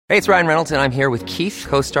Hey, it's Ryan Reynolds, and I'm here with Keith,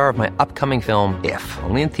 co-star of my upcoming film, If,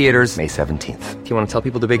 only in theaters May 17th. Do you want to tell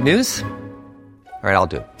people the big news? All right, I'll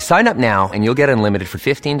do it. Sign up now and you'll get unlimited for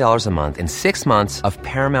 $15 a month and 6 months of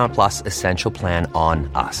Paramount Plus Essential Plan on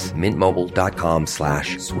us.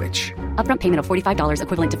 MintMobile.com/switch. Upfront payment of $45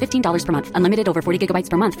 equivalent to $15 per month. Unlimited over 40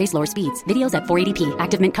 gigabytes per month. Face lower speeds. Videos at 480p.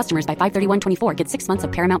 Active Mint customers by 531.24 get 6 months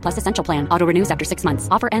of Paramount Plus Essential Plan. Auto renews after 6 months.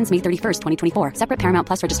 Offer ends May 31st, 2024. Separate Paramount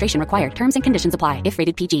Plus registration required. Terms and conditions apply if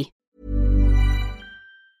rated PG.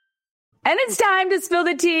 And it's time to spill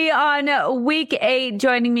the tea on week 8.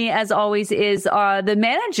 Joining me, as always, is the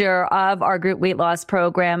manager of our group weight loss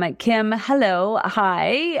program, Kim. Hello.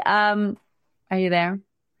 Hi. Are you there?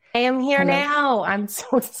 I am here Hello. now. I'm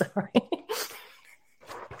so sorry.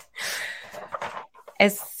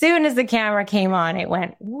 As soon as the camera came on, it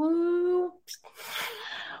went whoop.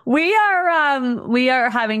 We are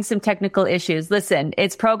having some technical issues. Listen,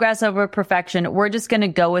 it's progress over perfection. We're just going to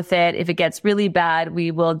go with it. If it gets really bad, we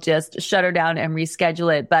will just shut her down and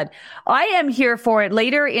reschedule it. But I am here for it.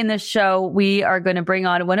 Later in the show, we are going to bring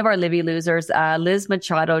on one of our Libby losers, Liz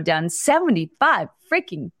Machado, down 75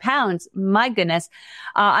 freaking pounds. My goodness.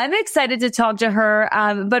 I'm excited to talk to her.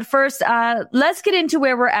 But first, let's get into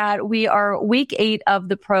where we're at. We are week 8 of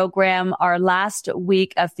the program, our last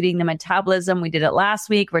week of feeding the metabolism. We did it last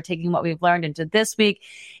week. We're taking what we've learned into this week,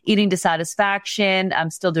 eating to satisfaction. I'm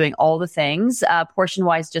still doing all the things, portion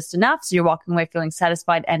wise, just enough. So you're walking away feeling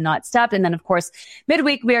satisfied and not stuffed. And then of course,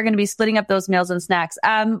 midweek, we are going to be splitting up those meals and snacks.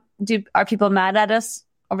 Are people mad at us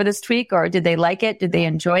over this tweak, or did they like it? Did they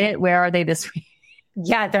enjoy it? Where are they this week?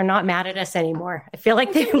 Yeah, they're not mad at us anymore. I feel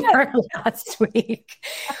like they were last week.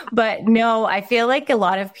 But no, I feel like a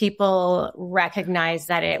lot of people recognize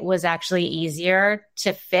that it was actually easier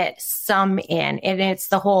to fit some in. And it's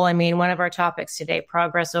the whole, one of our topics today,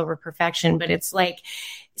 progress over perfection. But it's like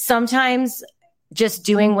sometimes just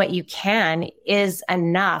doing what you can is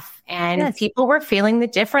enough. And Yes. People were feeling the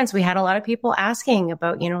difference. We had a lot of people asking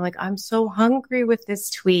about, I'm so hungry with this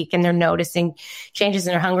tweak, and they're noticing changes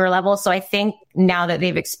in their hunger level. So I think now that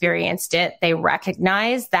they've experienced it, they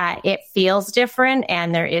recognize that it feels different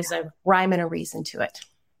and there is a rhyme and a reason to it.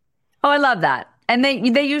 Oh, I love that. And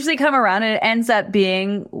they usually come around and it ends up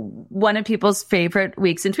being one of people's favorite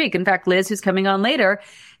weeks in tweak. In fact, Liz, who's coming on later,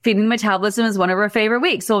 feeding the metabolism is one of her favorite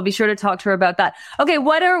weeks. So we'll be sure to talk to her about that. Okay.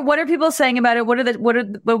 What are people saying about it? What do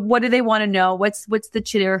they want to know? What's the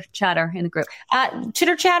chitter chatter in the group?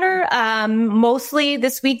 Chitter chatter. Mostly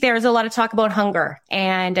this week, there's a lot of talk about hunger.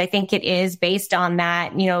 And I think it is based on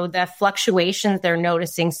that, the fluctuations they're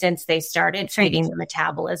noticing since they started feeding the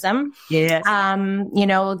metabolism. Yes.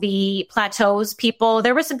 The plateaus,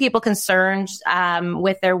 there were some people concerned,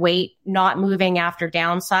 with their weight not moving after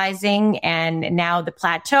downsizing, and now the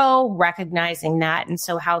plateau, recognizing that. And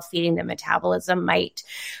so how feeding the metabolism might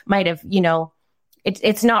have,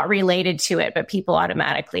 it's not related to it, but people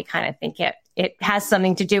automatically kind of think it has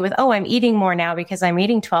something to do with, I'm eating more now because I'm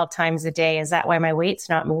eating 12 times a day. Is that why my weight's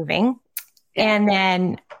not moving? And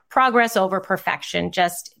then progress over perfection,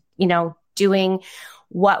 just, doing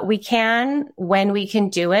what we can when we can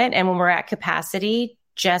do it. And when we're at capacity,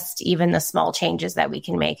 just even the small changes that we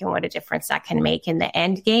can make and what a difference that can make in the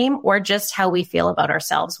end game, or just how we feel about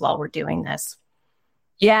ourselves while we're doing this.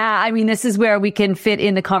 Yeah, this is where we can fit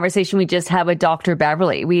in the conversation we just had with Dr.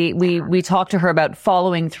 Beverly. We talked to her about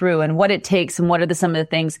following through and what it takes and what are some of the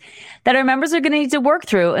things that our members are going to need to work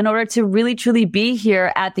through in order to really, truly be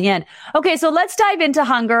here at the end. Okay, so let's dive into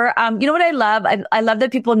hunger. You know what I love? I love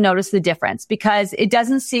that people notice the difference, because it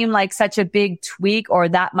doesn't seem like such a big tweak or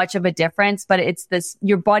that much of a difference, but it's this,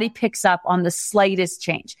 your body picks up on the slightest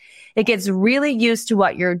change. It gets really used to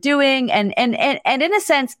what you're doing and in a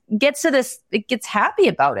sense gets to this, it gets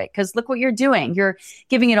happy about it, because look what you're doing. You're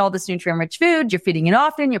giving it all this nutrient-rich food. You're feeding it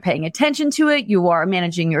often. You're paying attention to it. You are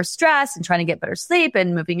managing your stress and trying to get better sleep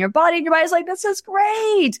and moving your body. And your body's like, this is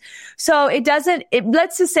great. So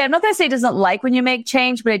let's just say, I'm not going to say it doesn't like when you make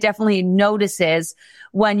change, but it definitely notices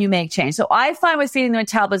when you make change. So I find with feeding the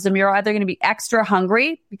metabolism, you're either going to be extra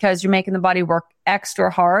hungry because you're making the body work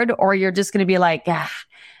extra hard, or you're just going to be like,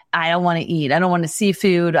 I don't want to eat. I don't want to see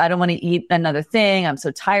food. I don't want to eat another thing. I'm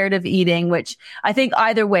so tired of eating, which I think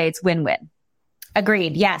either way, it's win-win.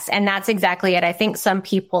 Agreed. Yes. And that's exactly it. I think some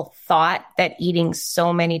people thought that eating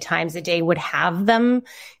so many times a day would have them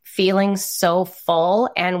feeling so full,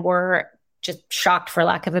 and were just shocked, for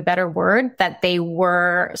lack of a better word, that they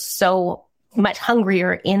were so much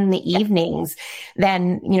hungrier in the evenings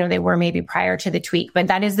than, they were maybe prior to the tweak. But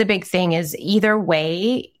that is the big thing, is either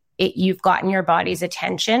way, you've gotten your body's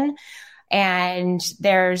attention, and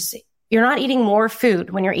there's you're not eating more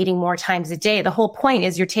food when you're eating more times a day. The whole point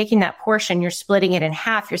is you're taking that portion, you're splitting it in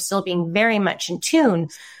half. You're still being very much in tune.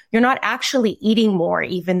 You're not actually eating more,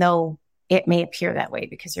 even though it may appear that way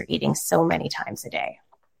because you're eating so many times a day.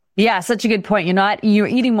 Yeah, such a good point. You're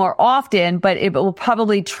eating more often, but it will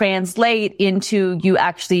probably translate into you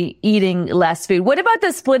actually eating less food. What about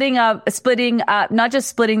the splitting up, not just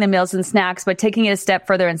splitting the meals and snacks, but taking it a step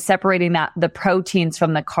further and separating the proteins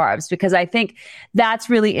from the carbs? Because I think that's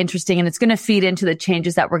really interesting, and it's going to feed into the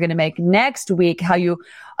changes that we're going to make next week, how you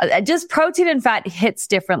just protein and fat hits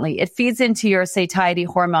differently. It feeds into your satiety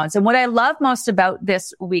hormones. And what I love most about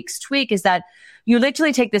this week's tweak is that you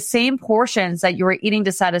literally take the same portions that you were eating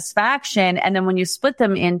to satisfaction. And then when you split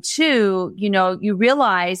them in two, you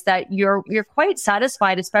realize that you're quite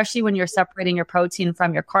satisfied, especially when you're separating your protein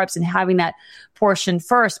from your carbs and having that portion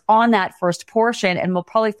first on that first portion. And will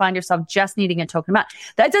probably find yourself just needing a token amount.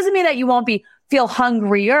 That doesn't mean that you won't feel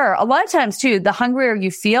hungrier. A lot of times too, the hungrier you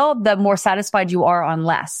feel, the more satisfied you are on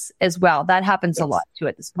less as well. That happens a lot too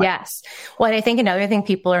at this point. Yes. Well, I think another thing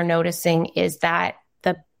people are noticing is that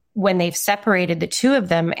when they've separated the two of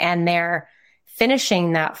them and they're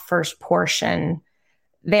finishing that first portion,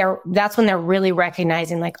 that's when they're really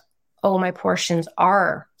recognizing like, oh, my portions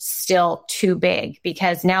are still too big,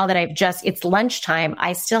 because now that it's lunchtime,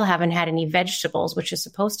 I still haven't had any vegetables, which is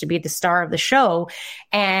supposed to be the star of the show.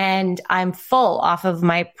 And I'm full off of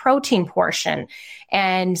my protein portion.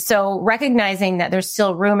 And so recognizing that there's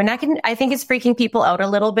still room, and I think it's freaking people out a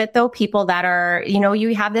little bit though. People that are,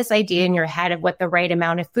 you have this idea in your head of what the right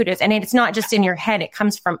amount of food is. And it's not just in your head. It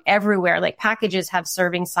comes from everywhere. Like packages have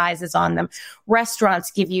serving sizes on them. Restaurants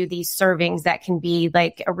give you these servings that can be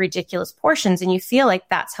like a ridiculous portions. And you feel like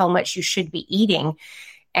that's how much you should be eating.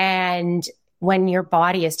 And when your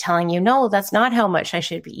body is telling you, no, that's not how much I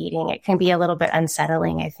should be eating, it can be a little bit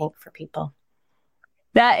unsettling, I think, for people.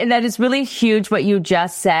 That is really huge what you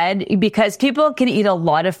just said, because people can eat a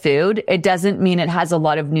lot of food. It doesn't mean it has a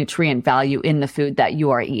lot of nutrient value in the food that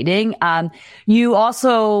you are eating. You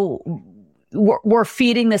also were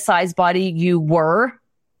feeding the size body you were.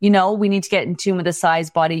 We need to get in tune with the size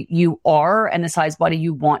body you are and the size body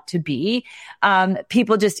you want to be.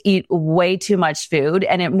 People just eat way too much food,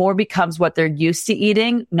 and it more becomes what they're used to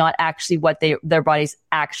eating, not actually what their bodies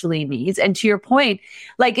actually needs. And to your point,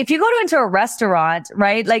 like if you go into a restaurant,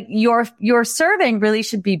 right, like your serving really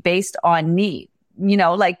should be based on need.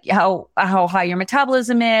 Like how high your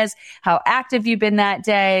metabolism is, how active you've been that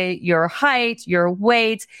day, your height, your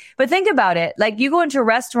weight. But think about it. Like you go into a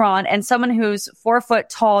restaurant and someone who's 4 foot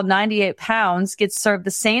tall, 98 pounds gets served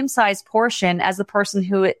the same size portion as the person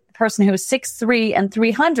who's 6'3" and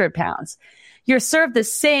 300 pounds. You're served the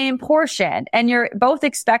same portion and you're both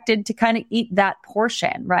expected to kind of eat that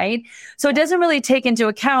portion, right? So it doesn't really take into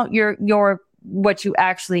account your what you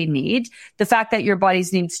actually need. The fact that your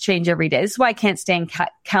body's needs change every day. This is why I can't stand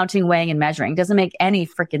counting, weighing, and measuring. It doesn't make any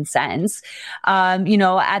freaking sense, at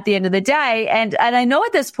the end of the day. And I know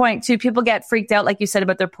at this point too, people get freaked out, like you said,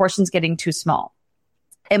 about their portions getting too small.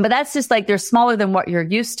 But that's just like, they're smaller than what you're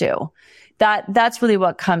used to. That's really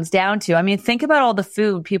what comes down to. I mean, think about all the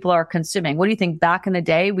food people are consuming. What do you think? Back in the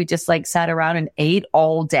day, we just like sat around and ate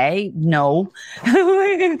all day? No,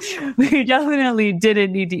 we definitely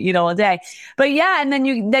didn't need to eat all day. But yeah, and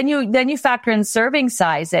then you factor in serving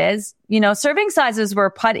sizes. Serving sizes were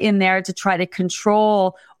put in there to try to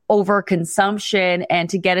control overconsumption and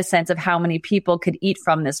to get a sense of how many people could eat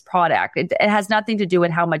from this product. It has nothing to do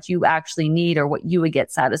with how much you actually need or what you would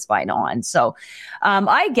get satisfied on. So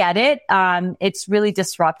I get it. It's really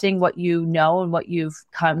disrupting what you know and what you've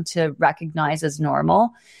come to recognize as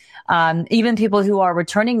normal. Even people who are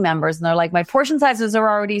returning members and they're like, my portion sizes are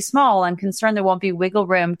already small. I'm concerned there won't be wiggle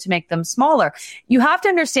room to make them smaller. You have to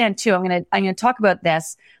understand too, I'm going to talk about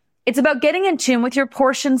this. It's about getting in tune with your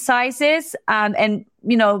portion sizes. And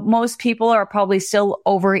most people are probably still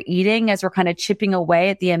overeating as we're kind of chipping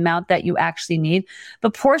away at the amount that you actually need.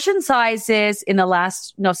 But portion sizes in the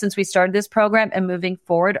last, since we started this program and moving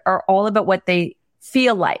forward, are all about what they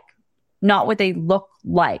feel like, not what they look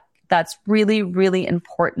like. That's really, really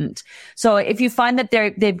important. So if you find that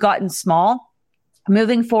they've gotten small,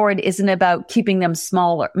 moving forward isn't about keeping them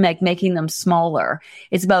smaller, making them smaller.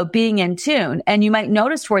 It's about being in tune. And you might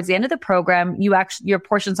notice towards the end of the program, your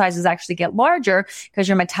portion sizes actually get larger because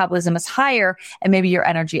your metabolism is higher and maybe your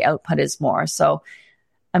energy output is more. So,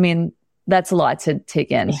 I mean, that's a lot to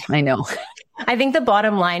take in. I know. I think the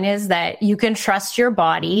bottom line is that you can trust your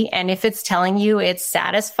body. And if it's telling you it's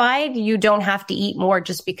satisfied, you don't have to eat more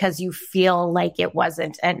just because you feel like it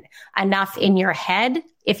wasn't enough in your head.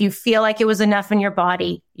 If you feel like it was enough in your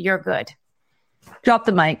body, you're good. Drop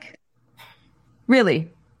the mic.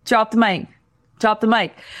 Really. Drop the mic.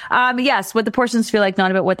 Yes, what the portions feel like, not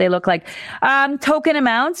about what they look like. Token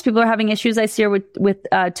amounts. People are having issues, I see, with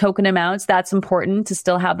token amounts. That's important to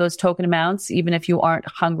still have those token amounts, even if you aren't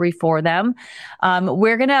hungry for them.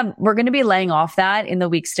 We're gonna be laying off that in the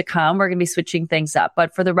weeks to come. We're gonna be switching things up.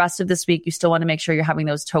 But for the rest of this week, you still want to make sure you're having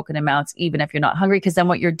those token amounts, even if you're not hungry, because then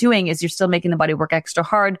what you're doing is you're still making the body work extra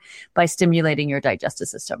hard by stimulating your digestive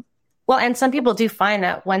system. Well, and some people do find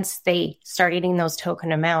that once they start eating those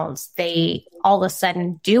token amounts, they all of a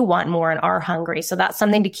sudden do want more and are hungry. So that's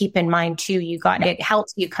something to keep in mind too. It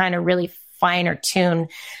helps you kind of really fine or tune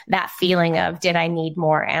that feeling of, did I need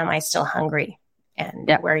more? Am I still hungry? And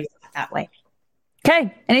where you at that way.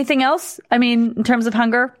 Okay. Anything else? I mean, in terms of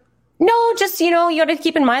hunger? No, just, you got to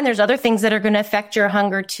keep in mind there's other things that are going to affect your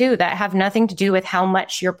hunger too, that have nothing to do with how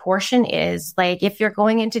much your portion is. Like if you're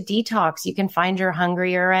going into detox, you can find you're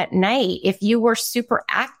hungrier at night. If you were super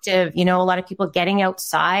active, a lot of people getting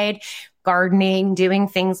outside, gardening, doing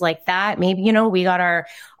things like that. Maybe, we got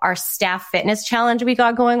our staff fitness challenge we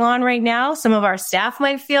got going on right now. Some of our staff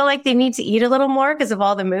might feel like they need to eat a little more because of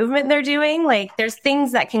all the movement they're doing. Like there's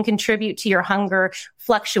things that can contribute to your hunger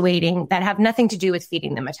fluctuating that have nothing to do with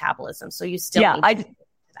feeding the metabolism. So you still need to do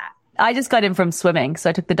that. I just got in from swimming. So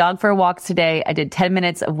I took the dog for a walk today. I did 10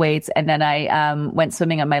 minutes of weights and then I went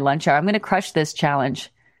swimming on my lunch hour. I'm going to crush this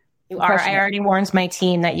challenge. You are. I already warned my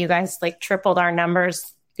team that you guys tripled our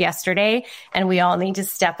numbers yesterday and we all need to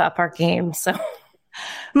step up our game. So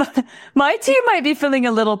my team might be feeling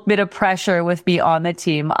a little bit of pressure with me on the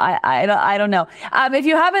team. I don't know. If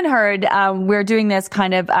you haven't heard, we're doing this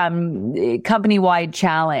kind of company-wide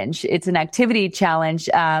challenge. It's an activity challenge.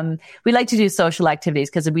 We like to do social activities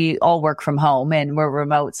because we all work from home and we're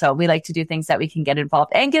remote. So we like to do things that we can get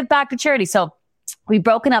involved and give back to charity. So we've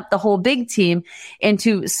broken up the whole big team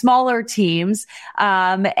into smaller teams,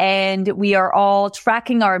 and we are all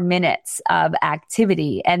tracking our minutes of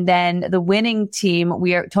activity. And then the winning team,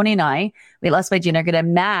 Tony and I, Weight Loss by Gina, are going to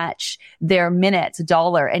match their minutes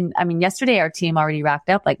 $1. And I mean, yesterday our team already racked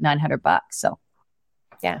up like $900. So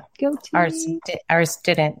yeah, go team. Ours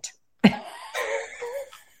didn't.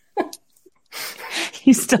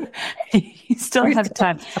 You still have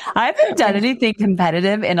time. I haven't done anything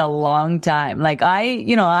competitive in a long time. Like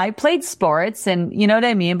I played sports and you know what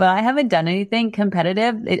I mean, but I haven't done anything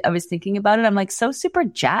competitive. I was thinking about it. I'm like so super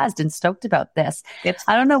jazzed and stoked about this.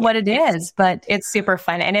 I don't know what it is, but it's super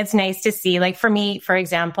fun. And it's nice to see, like for me, for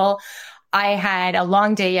example, I had a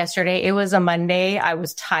long day yesterday. It was a Monday. I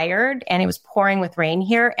was tired and it was pouring with rain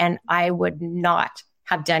here and I would not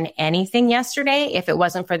have done anything yesterday if it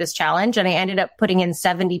wasn't for this challenge. And I ended up putting in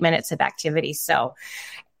 70 minutes of activity. So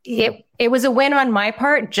it was a win on my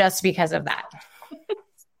part just because of that.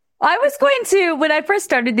 I was going to, when I first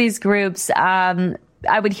started these groups,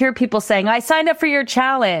 I would hear people saying, I signed up for your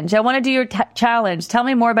challenge. I want to do your challenge. Tell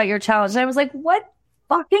me more about your challenge. And I was like, what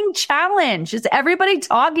fucking challenge is everybody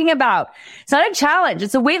talking about? It's not a challenge.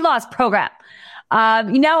 It's a weight loss program.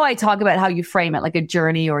 I talk about how you frame it like a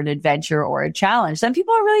journey or an adventure or a challenge. Some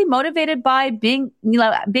people are really motivated by being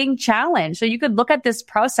challenged. So you could look at this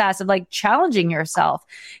process of like challenging yourself,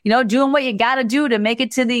 doing what you got to do to make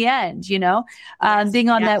it to the end, being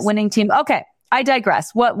on that winning team. Okay. I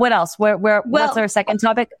digress. What else? What's our second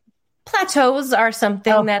topic? Plateaus are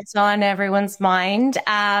something that's on everyone's mind.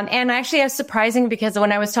 And actually it's surprising because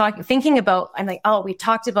when I was thinking about, I'm like, we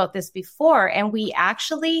talked about this before and we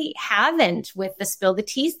actually haven't with the Spill the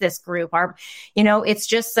Teas, this group. It's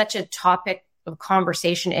just such a topic of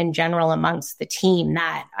conversation in general amongst the team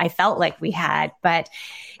that I felt like we had, but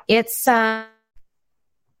it's,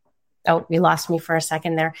 we lost me for a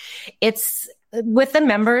second there. It's, with the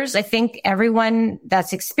members, I think everyone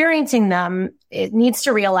that's experiencing them, it needs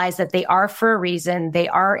to realize that they are for a reason. They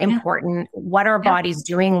are important. What are bodies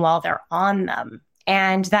doing while they're on them?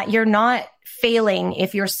 And that you're not failing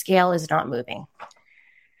if your scale is not moving.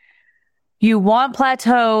 You want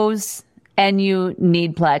plateaus and you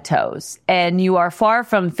need plateaus. And you are far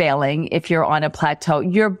from failing if you're on a plateau.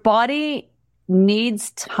 Your body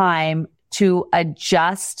needs time to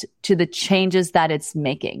adjust to the changes that it's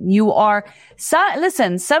making.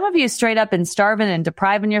 Listen, some of you straight up been starving and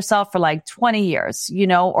depriving yourself for like 20 years,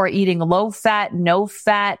 or eating low fat, no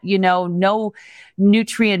fat, no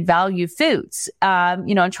nutrient value foods,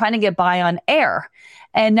 and trying to get by on air.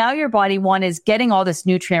 And now your body, one, is getting all this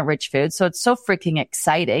nutrient rich food. So it's so freaking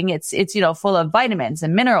exciting. It's full of vitamins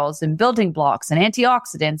and minerals and building blocks and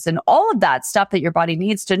antioxidants and all of that stuff that your body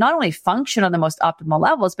needs to not only function on the most optimal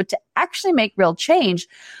levels, but to actually make real change.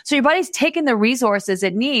 So your body's taking the resources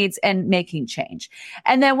it needs and making change.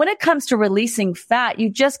 And then when it comes to releasing fat, you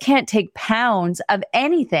just can't take pounds of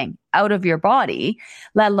anything out of your body,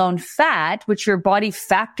 let alone fat, which your body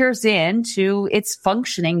factors into its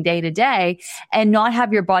functioning day to day, and not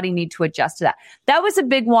have your body need to adjust to that. That was a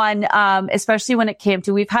big one, especially when it came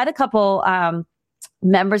to, we've had a couple,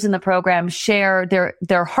 members in the program share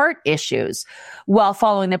their heart issues while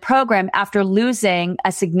following the program after losing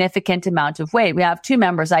a significant amount of weight. We have two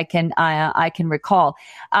members I can recall,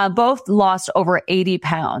 both lost over 80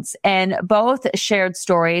 pounds, and both shared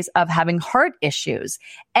stories of having heart issues,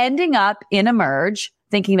 ending up in Emerge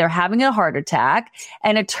thinking they're having a heart attack.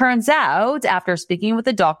 And it turns out, after speaking with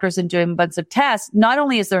the doctors and doing a bunch of tests, not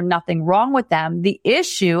only is there nothing wrong with them, the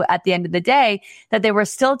issue at the end of the day, that they were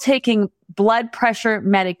still taking blood pressure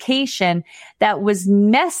medication that was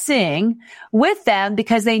messing with them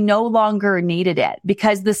because they no longer needed it,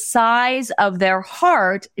 because the size of their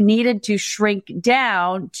heart needed to shrink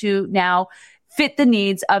down to now fit the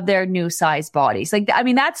needs of their new size bodies. Like, I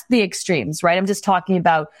mean, that's the extremes, right? I'm just talking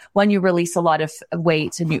about when you release a lot of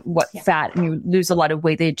weight and fat and you lose a lot of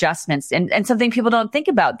weight, the adjustments, and something people don't think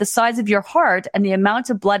about. The size of your heart and the amount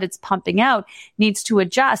of blood it's pumping out needs to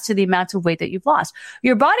adjust to the amount of weight that you've lost.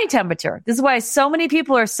 Your body temperature. This is why so many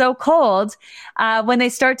people are so cold when they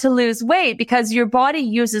start to lose weight, because your body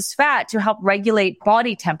uses fat to help regulate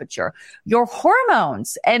body temperature. Your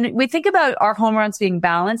hormones, and we think about our hormones being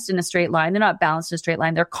balanced in a straight line. They're not balanced in a straight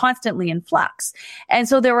line. They're constantly in flux. And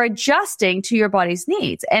so they're adjusting to your body's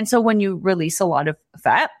needs. And so when you release a lot of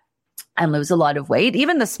fat and lose a lot of weight,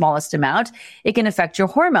 even the smallest amount, it can affect your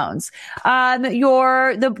hormones,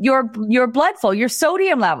 your blood flow, your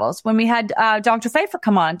sodium levels. When we had Dr. Pfeiffer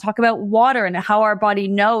come on, talk about water and how our body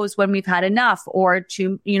knows when we've had enough or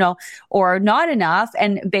or not enough,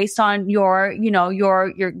 and based on your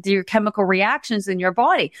chemical reactions in your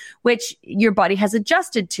body, which your body has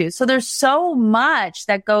adjusted to. So there's so much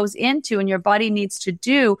that goes into, and your body needs to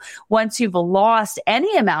do once you've lost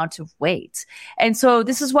any amount of weight. And so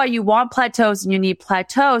this is why you want plateaus and you need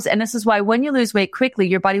plateaus. And this is why when you lose weight quickly,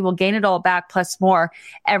 your body will gain it all back plus more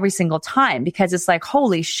every single time, because it's like,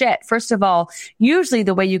 holy shit. First of all, usually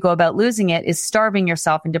the way you go about losing it is starving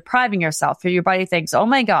yourself and depriving yourself. So your body thinks, oh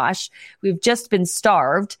my gosh, we've just been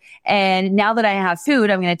starved. And now that I have food,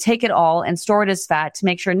 I'm going to take it all and store it as fat to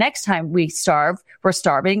make sure next time we're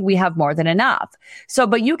starving, we have more than enough. So,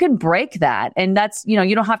 but you can break that. And that's,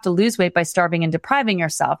 you don't have to lose weight by starving and depriving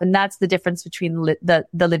yourself. And that's the difference between the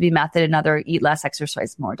Livy method and other eat less,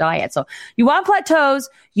 exercise more diet. So you want plateaus,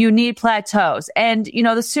 you need plateaus. And,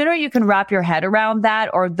 the sooner you can wrap your head around that,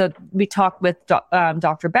 we talked with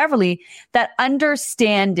Dr. Beverly, that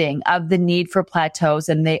understanding of the need for plateaus,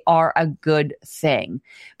 and they are a good thing.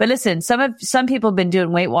 But listen, some people have been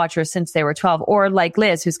doing Weight Watchers since they were 12, or like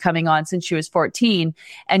Liz, who's coming on since she was 14.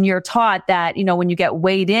 And you're taught that, when you get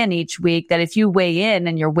weighed in each week, that if you weigh in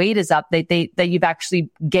and your weight is up, that you've actually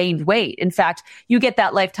gained weight. In fact, you get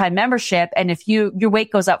that lifetime membership, and if your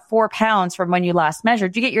weight goes up 4 pounds from when you last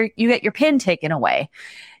measured, you get your pin taken away.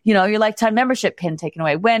 Your lifetime membership pin taken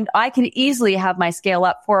away. When I can easily have my scale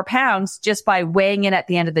up 4 pounds just by weighing in at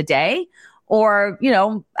the end of the day, or,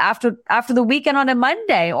 after the weekend on a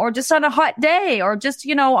Monday, or just on a hot day, or just,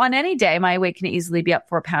 on any day, my weight can easily be up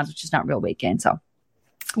 4 pounds, which is not real weight gain. So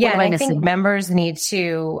yeah, and I think members need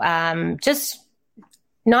to just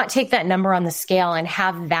not take that number on the scale and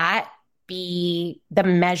have that be the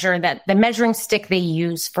measuring stick they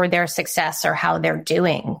use for their success or how they're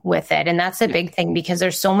doing with it. And that's a big thing, because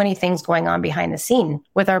there's so many things going on behind the scene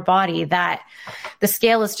with our body that the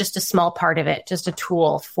scale is just a small part of it, just a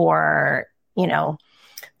tool for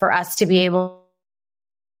us to be able.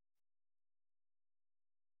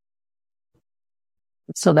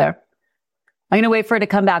 So there. I'm going to wait for it to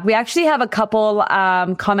come back. We actually have a couple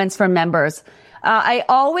comments from members. I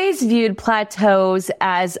always viewed plateaus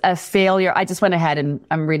as a failure. I just went ahead and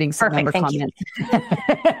I'm reading some member comments.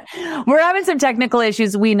 We're having some technical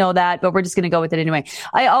issues. We know that, but we're just going to go with it anyway.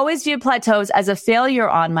 I always viewed plateaus as a failure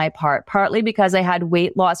on my part, partly because I had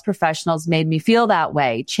weight loss professionals made me feel that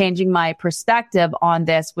way. Changing my perspective on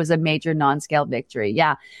this was a major non-scale victory.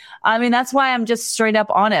 Yeah. I mean, that's why I'm just straight up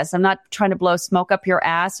honest. I'm not trying to blow smoke up your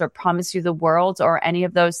ass or promise you the world or any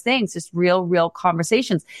of those things. Just real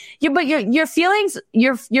conversations. But your feelings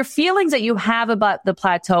that you have about the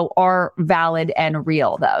plateau are valid and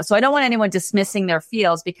real, though. So I don't want anyone dismissing their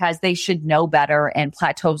feels because they should know better and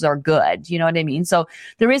plateaus are good. You know what I mean? So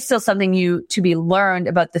there is still something to be learned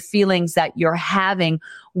about the feelings that you're having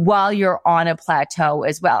while you're on a plateau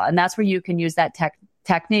as well. And that's where you can use that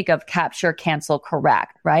technique of capture, cancel,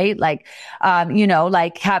 correct, right? Like,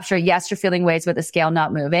 like capture, yes, you're feeling ways with the scale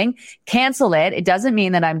not moving. Cancel it. It doesn't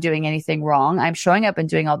mean that I'm doing anything wrong. I'm showing up and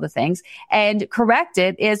doing all the things. And correct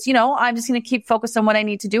it is, I'm just going to keep focused on what I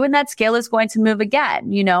need to do. And that scale is going to move again,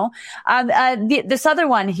 this other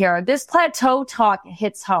one here, this plateau talk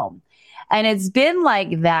hits home. And it's been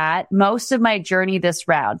like that most of my journey this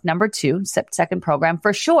round. Number 2, second program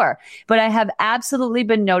for sure. But I have absolutely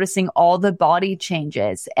been noticing all the body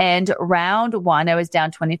changes. And round 1, I was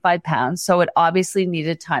down 25 pounds. So it obviously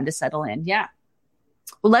needed time to settle in. Yeah.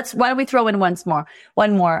 Well, why don't we throw in one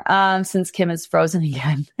more, since Kim is frozen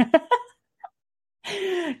again.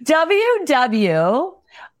 WW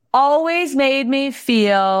always made me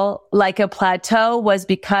feel like a plateau was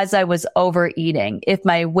because I was overeating. If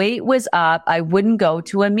my weight was up, I wouldn't go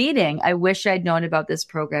to a meeting. I wish I'd known about this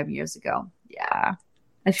program years ago. Yeah,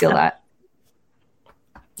 I feel that.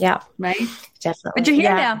 Yeah. Right? Definitely. But you're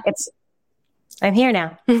here now. I'm here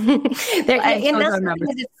now.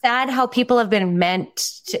 It's sad how people have been made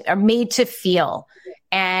to feel.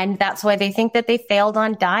 And that's why they think that they failed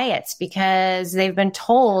on diets, because they've been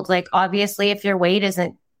told, like, obviously, if your weight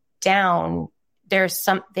isn't down, there's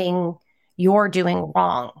something you're doing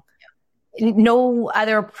wrong. No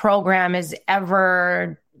other program has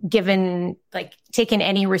ever taken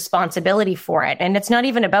any responsibility for it. And it's not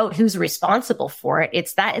even about who's responsible for it.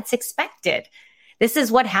 It's that it's expected. This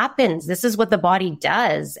is what happens. This is what the body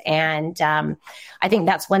does. And I think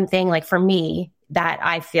that's one thing, like for me, that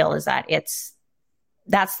I feel is that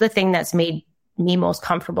that's the thing that's made me most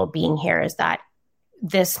comfortable being here, is that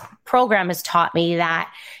this program has taught me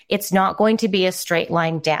that it's not going to be a straight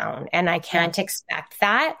line down, and I can't expect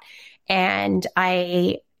that. And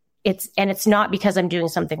it's not because I'm doing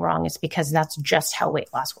something wrong. It's because that's just how weight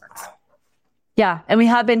loss works. Yeah. And we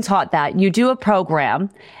have been taught that you do a program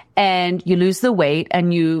and you lose the weight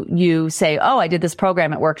and you say, oh, I did this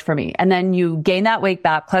program. It worked for me. And then you gain that weight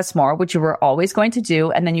back plus more, which you were always going to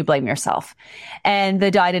do. And then you blame yourself. And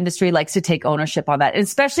the diet industry likes to take ownership on that. And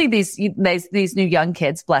especially these new young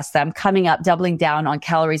kids, bless them, coming up, doubling down on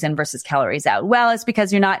calories in versus calories out. Well, it's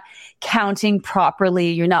because you're not counting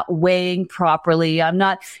properly. You're not weighing properly. You're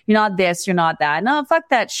not this, you're not that. No, fuck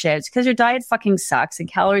that shit. It's because your diet fucking sucks,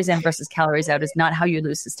 and calories in versus calories out is not how you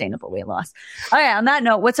lose sustainable weight loss. All right. On that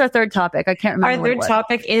note, what's our third topic? I can't remember. Our third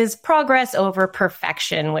topic is progress over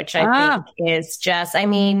perfection, which I think is just,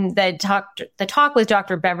 the talk with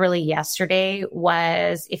Dr. Beverly yesterday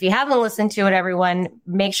was, if you haven't listened to it, everyone,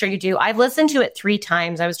 make sure you do. I've listened to it 3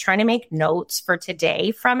 times. I was trying to make notes for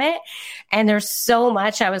today from it. And there's so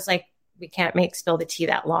much. I was like, we can't spill the tea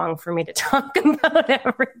that long for me to talk about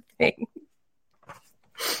everything.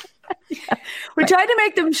 Yeah. We're trying to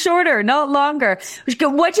make them shorter, not longer.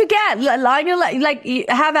 What'd you get?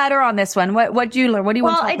 Have at her on this one. What'd you learn? What do you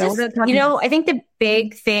want to talk about? I think the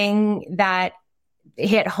big thing that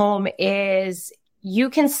hit home is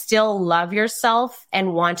you can still love yourself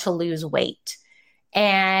and want to lose weight.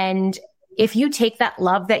 And if you take that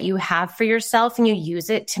love that you have for yourself and you use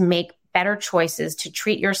it to make better choices, to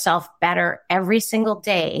treat yourself better every single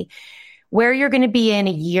day, where you're going to be in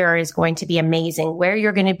a year is going to be amazing. Where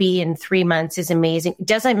you're going to be in 3 months is amazing. It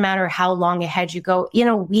doesn't matter how long ahead you go. In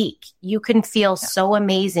a week, you can feel so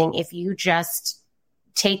amazing if you just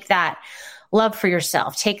take that love for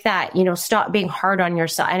yourself. Take that, stop being hard on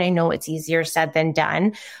yourself. And I know it's easier said than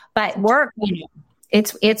done, but work,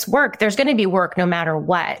 it's work. There's going to be work no matter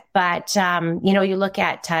what. But, you look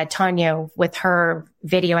at Tanya with her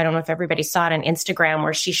video. I don't know if everybody saw it on Instagram,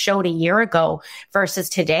 where she showed a year ago versus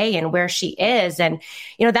today and where she is. And,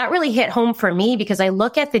 that really hit home for me, because I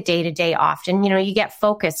look at the day to day often, you get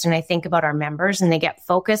focused, and I think about our members, and they get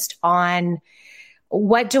focused on,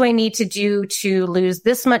 what do I need to do to lose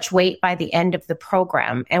this much weight by the end of the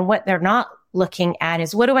program? And what they're not looking at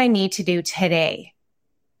is, what do I need to do today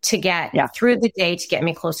to get through the day to get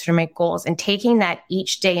me closer to my goals? And taking that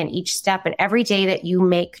each day and each step, and every day that you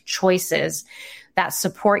make choices that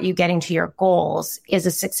support you getting to your goals is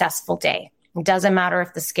a successful day. It doesn't matter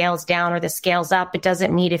if the scale's down or the scale's up. It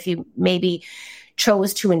doesn't mean if you maybe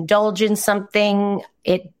chose to indulge in something.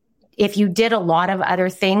 If you did a lot of other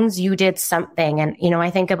things, you did something. And, I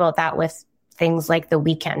think about that with things like the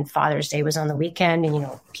weekend. Father's Day was on the weekend, and,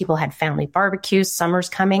 people had family barbecues, summer's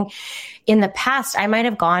coming. In the past, I might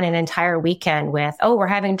have gone an entire weekend with, we're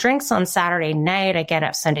having drinks on Saturday night. I get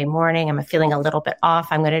up Sunday morning. I'm feeling a little bit off.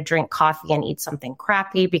 I'm going to drink coffee and eat something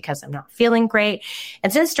crappy because I'm not feeling great.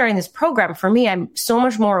 And since starting this program, for me, I'm so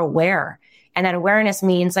much more aware. And that awareness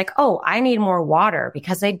means I need more water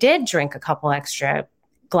because I did drink a couple extra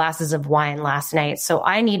glasses of wine last night. So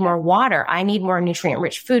I need more water. I need more nutrient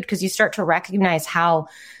rich food, because you start to recognize how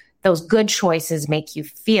those good choices make you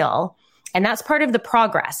feel. And that's part of the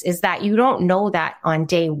progress, is that you don't know that on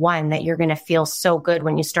day one that you're going to feel so good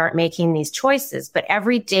when you start making these choices. But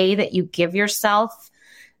every day that you give yourself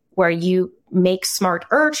where you make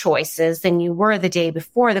smarter choices than you were the day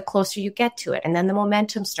before, the closer you get to it. And then the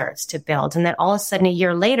momentum starts to build. And then all of a sudden, a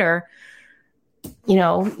year later, you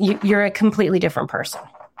know, you're a completely different person.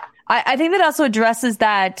 I think that also addresses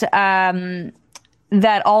that,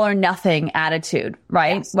 that all or nothing attitude,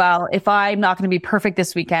 right? Yes. Well, if I'm not going to be perfect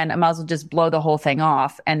this weekend, I might as well just blow the whole thing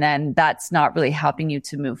off. And then that's not really helping you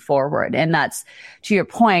to move forward. And that's, to your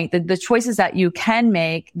point, the choices that you can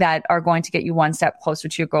make that are going to get you one step closer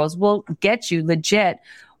to your goals will get you legit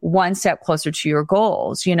one step closer to your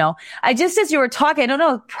goals. You know, as you were talking, I don't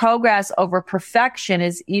know if progress over perfection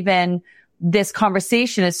is even, this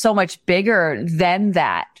conversation is so much bigger than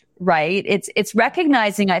that. Right. It's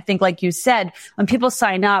recognizing, I think, like you said, when people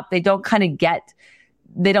sign up, they don't get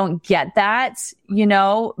that, you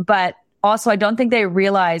know, but also I don't think they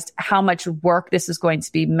realized how much work this is going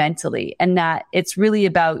to be mentally, and that it's really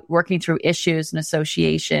about working through issues and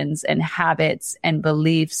associations and habits and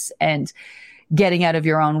beliefs and getting out of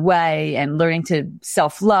your own way and learning to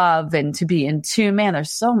self-love and to be in tune. Man,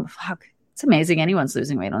 it's amazing anyone's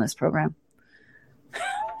losing weight on this program.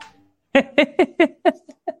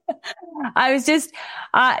 I was just,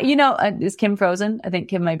 is Kim frozen? I think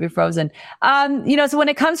Kim might be frozen. So when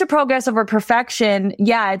it comes to progress over perfection,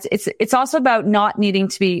 yeah, it's also about not needing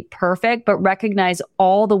to be perfect, but recognize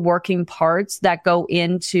all the working parts that go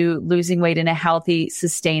into losing weight in a healthy,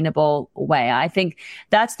 sustainable way. I think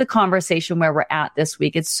that's the conversation where we're at this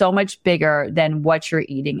week. It's so much bigger than what you're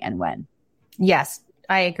eating and when. Yes.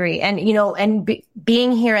 I agree. And,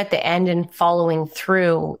 being here at the end and following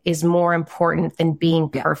through is more important than being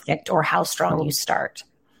perfect or how strong you start.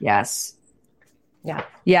 Yes. Yeah.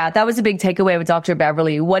 Yeah, that was a big takeaway with Dr.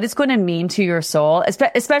 Beverly. What it's going to mean to your soul,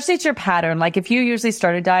 especially it's your pattern. Like if you usually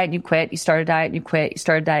start a diet and you quit, you start a diet and you quit, you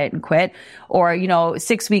start a diet and quit. Or,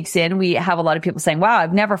 6 weeks in, we have a lot of people saying, wow,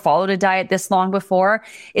 I've never followed a diet this long before.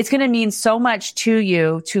 It's going to mean so much to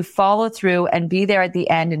you to follow through and be there at the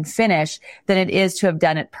end and finish than it is to have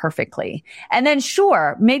done it perfectly. And then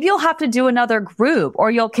sure, maybe you'll have to do another group,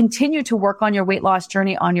 or you'll continue to work on your weight loss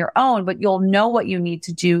journey on your own, but you'll know what you need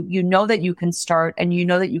to do. You know that you can start and you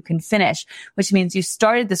know that you can finish, which means you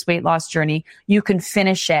started this weight loss journey, you can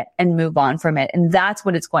finish it and move on from it. And that's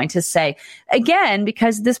what it's going to say. Again,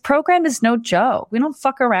 because this program is no joke. We don't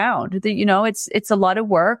fuck around. It's a lot of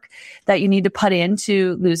work that you need to put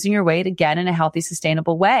into losing your weight again in a healthy,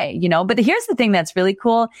 sustainable way, But here's the thing that's really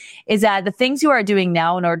cool is that the things you are doing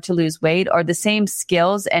now in order to lose weight are the same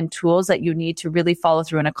skills and tools that you need to really follow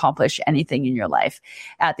through and accomplish anything in your life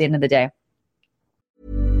at the end of the day.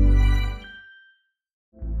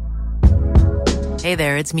 Hey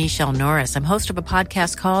there, it's Michelle Norris. I'm host of a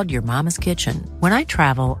podcast called Your Mama's Kitchen. When I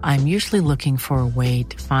travel, I'm usually looking for a way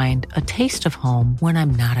to find a taste of home when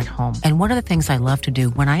I'm not at home. And one of the things I love to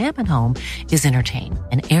do when I am at home is entertain.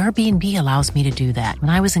 And Airbnb allows me to do that.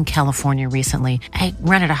 When I was in California recently, I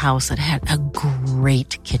rented a house that had a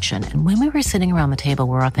great kitchen. And when we were sitting around the table,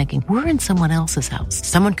 we were all thinking, we're in someone else's house.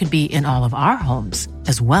 Someone could be in all of our homes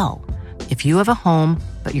as well. If you have a home,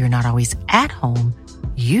 but you're not always at home,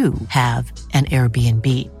 you have an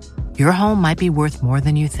Airbnb. Your home might be worth more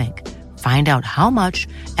than you think. Find out how much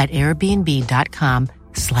at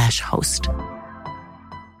airbnb.com/host.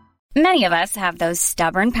 Many of us have those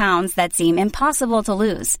stubborn pounds that seem impossible to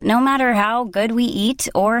lose, no matter how good we eat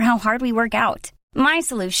or how hard we work out. My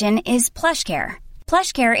solution is PlushCare.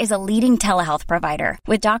 PlushCare is a leading telehealth provider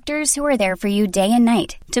with doctors who are there for you day and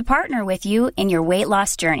night to partner with you in your weight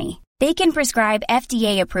loss journey. They can prescribe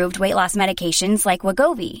FDA-approved weight loss medications like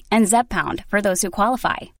Wegovy and Zepbound for those who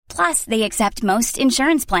qualify. Plus, they accept most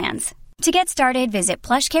insurance plans. To get started, visit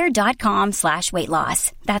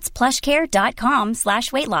plushcare.com/weightloss. That's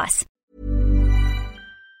plushcare.com/weightloss.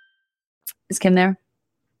 Is Kim there?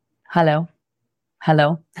 Hello?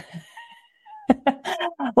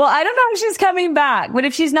 Well, I don't know if she's coming back, but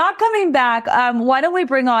if she's not coming back, why don't we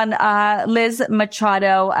bring on Liz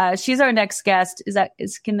Machado? She's our next guest.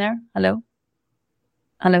 Is Kim there? Hello?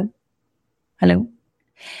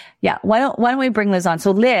 Yeah. Why don't we bring Liz on?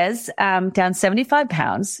 So Liz, down 75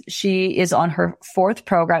 pounds. She is on her 4th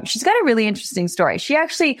program. She's got a really interesting story. She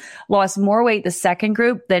actually lost more weight the second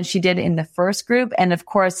group than she did in the first group. And of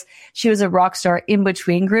course, she was a rock star in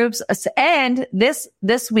between groups. And this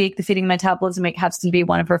week, the Feeding Metabolism Week happens to be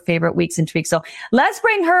one of her favorite weeks and tweaks. So let's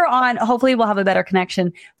bring her on. Hopefully we'll have a better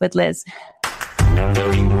connection with Liz.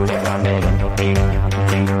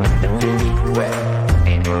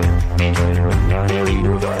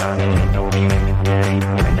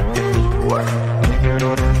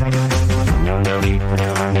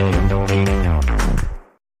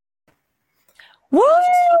 Woo!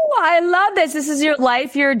 I love this. This is your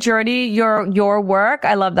life, your journey, your work.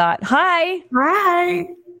 I love that. Hi. Hi.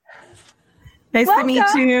 Nice to meet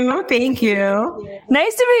you. Thank you.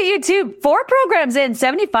 Nice to meet you too. 4 programs in,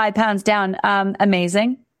 75 pounds down.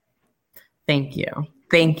 Amazing. Thank you.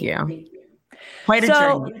 Thank you. Quite a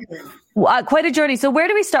journey. Quite a journey. So where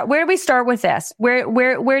do we start? Where do we start with this? Where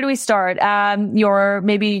do we start?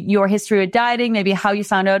 Your history with dieting, maybe how you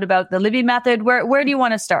found out about the Livy method. Where do you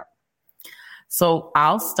want to start? So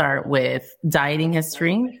I'll start with dieting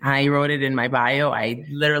history. I wrote it in my bio. I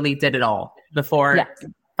literally did it all before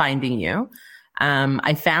finding you.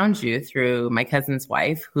 I found you through my cousin's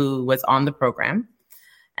wife who was on the program.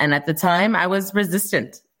 And at the time I was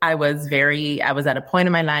resistant. I was at a point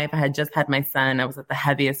in my life. I had just had my son. I was at the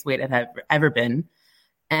heaviest weight I've ever been.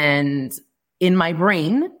 And in my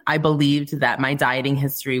brain, I believed that my dieting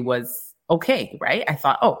history was okay, right? I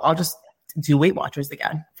thought, I'll just do Weight Watchers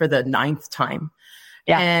again for the 9th time.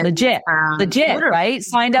 Yeah, and, legit, right?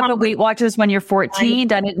 Signed up at Weight Watchers when you're 14,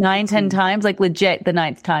 done it 9-10 times, like legit the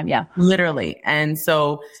 9th time. Yeah. Literally. And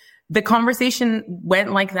so the conversation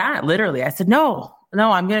went like that. Literally. I said, no,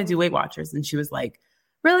 I'm going to do Weight Watchers. And she was like,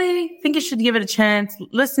 really? Think you should give it a chance.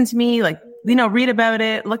 Listen to me, read about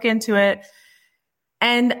it, look into it.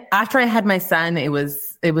 And after I had my son, it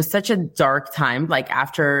was such a dark time,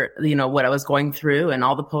 after, what I was going through and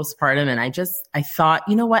all the postpartum. And I thought,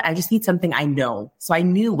 you know what? I just need something I know. So I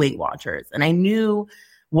knew Weight Watchers and I knew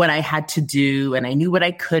what I had to do and I knew what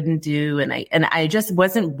I couldn't do. And I just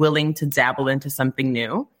wasn't willing to dabble into something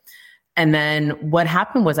new. And then what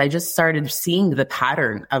happened was I just started seeing the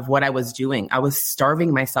pattern of what I was doing. I was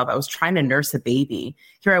starving myself. I was trying to nurse a baby.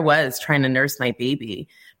 Here I was trying to nurse my baby,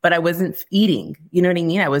 but I wasn't eating. You know what I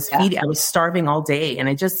mean? I was feeding, I was starving all day. And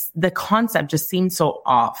the concept just seemed so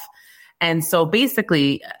off. And so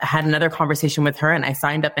basically I had another conversation with her and I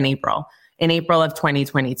signed up in April. In April of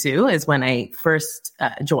 2022 is when I first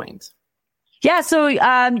joined. Yeah. So,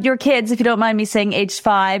 your kids, if you don't mind me saying, age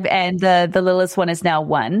 5 and the littlest one is now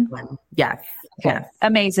 1. Yes. Okay. Yes.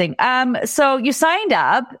 Amazing. So you signed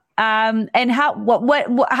up, and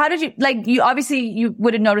how did you, you obviously you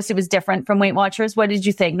would have noticed it was different from Weight Watchers. What did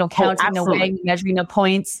you think? No counting, no weighing, measuring, no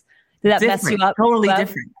points. Did that mess you up? Totally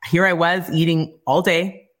different. Here I was eating all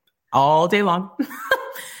day long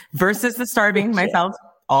versus the starving myself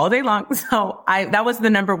all day long. So that was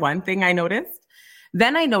the number one thing I noticed.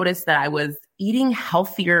 Then I noticed that I was eating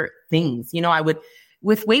healthier things.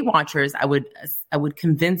 With Weight Watchers, I would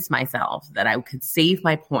convince myself that I could save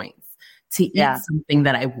my points to eat something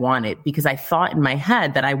that I wanted because I thought in my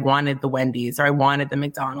head that I wanted the Wendy's or I wanted the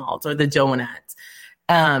McDonald's or the donuts.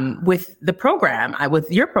 With the program, with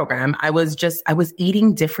your program, I was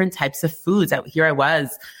eating different types of foods. Here I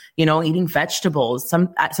was, eating vegetables,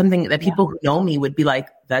 something that people who know me would be like,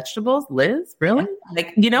 vegetables, Liz? Really?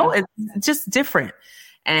 It's just different.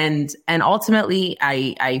 And ultimately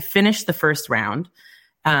I finished the first round,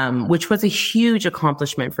 which was a huge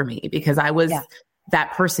accomplishment for me because I was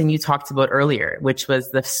that person you talked about earlier, which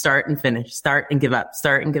was the start and finish, start and give up,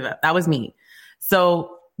 start and give up. That was me.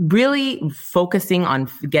 So really focusing on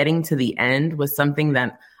getting to the end was something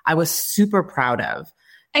that I was super proud of.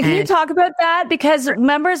 And can you talk about that? Because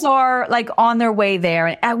members are on their way there.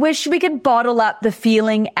 And I wish we could bottle up the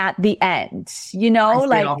feeling at the end, I say it all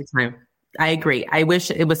the time. I agree. I wish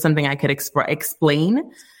it was something I could explain.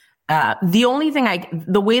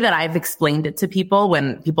 The way that I've explained it to people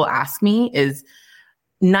when people ask me is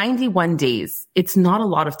 91 days. It's not a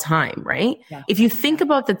lot of time, right? Yeah. If you think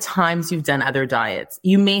about the times you've done other diets,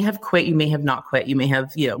 you may have quit, you may have not quit, you may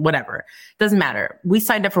have, whatever. Doesn't matter. We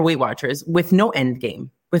signed up for Weight Watchers with no end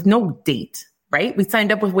game, with no date, right? We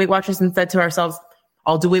signed up with Weight Watchers and said to ourselves,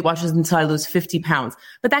 I'll do Weight Watchers until I lose 50 pounds.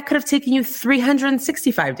 But that could have taken you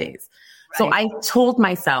 365 days. Right. So I told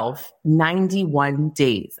myself 91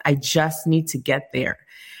 days. I just need to get there.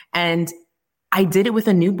 And I did it with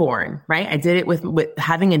a newborn, right? I did it with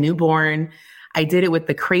having a newborn. I did it with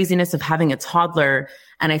the craziness of having a toddler.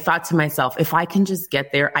 And I thought to myself, if I can just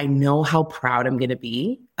get there, I know how proud I'm going to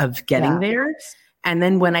be of getting there. And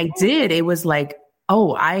then when I did, it was like,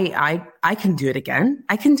 oh, I can do it again.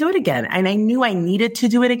 I can do it again. And I knew I needed to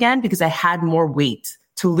do it again because I had more weight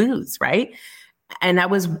to lose, right? And I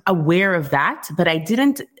was aware of that, but I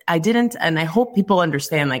didn't, and I hope people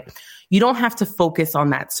understand, you don't have to focus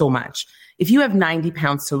on that so much. If you have 90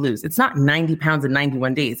 pounds to lose, it's not 90 pounds in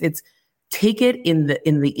 91 days. It's take it in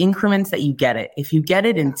the increments that you get it. If you get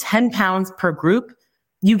it in 10 pounds per group,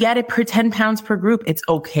 you get it per 10 pounds per group. It's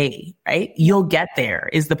okay, right? You'll get there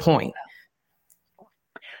is the point.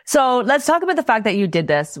 So let's talk about the fact that you did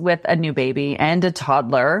this with a new baby and a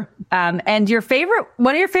toddler. And one of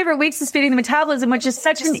your favorite weeks is feeding the metabolism, which is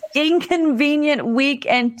such an inconvenient week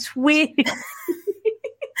and tweak.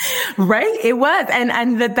 Right? It was.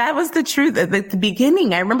 And that was the truth. At the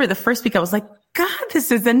beginning, I remember the first week I was like, God,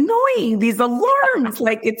 this is annoying. These alarms,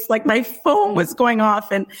 it's like my phone was going off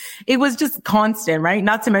and it was just constant, right?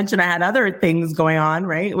 Not to mention I had other things going on,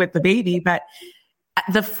 right, with the baby. But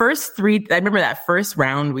the first three, I remember that first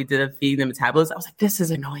round we did of feeding the metabolism. I was like, this is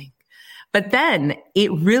annoying. But then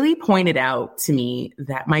it really pointed out to me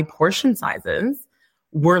that my portion sizes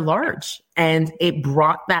were large, and it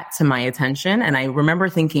brought that to my attention. And I remember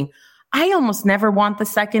thinking, I almost never want the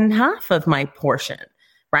second half of my portion.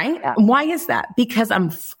 Right? Yeah. Why is that? Because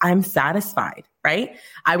I'm satisfied, right?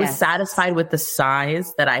 I was satisfied with the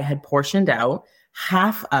size that I had portioned out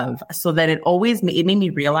half of, so that it made me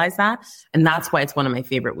realize that. And that's why it's one of my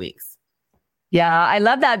favorite weeks. Yeah, I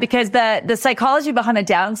love that, because the psychology behind the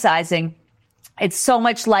downsizing, it's so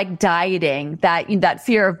much like dieting, that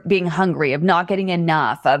fear of being hungry, of not getting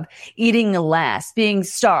enough, of eating less, being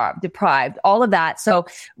starved, deprived, all of that. So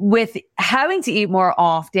with having to eat more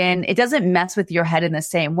often, it doesn't mess with your head in the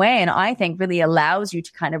same way. And I think really allows you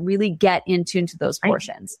to kind of really get into those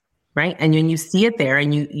portions. Right. And when you see it there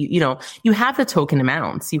and you have the token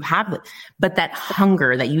amounts, but that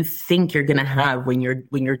hunger that you think you're going to have when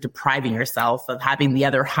you're depriving yourself of having the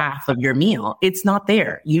other half of your meal, it's not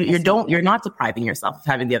there. You're not depriving yourself of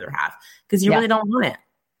having the other half because you really don't want it.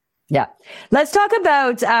 Yeah. Let's talk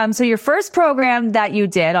about, so your first program that you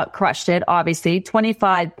did, crushed it, obviously,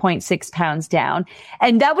 25.6 pounds down.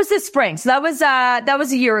 And that was the spring. So that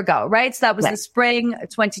was a year ago, right? So that was the spring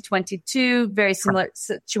 2022, very similar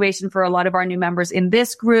situation for a lot of our new members in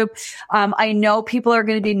this group. I know people are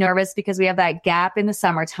going to be nervous because we have that gap in the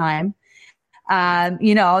summertime. They're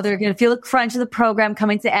going to feel the crunch of the program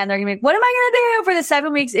coming to end. They're going to be like, what am I going to do for the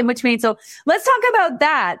 7 weeks in between? So let's talk about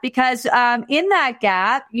that, because in that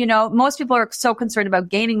gap, most people are so concerned about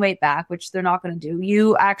gaining weight back, which they're not going to do.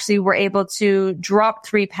 You actually were able to drop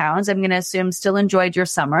 3 pounds. I'm going to assume still enjoyed your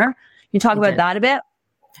summer. Can you talk about that a bit?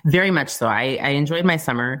 Very much so. I enjoyed my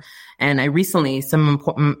summer, and I recently,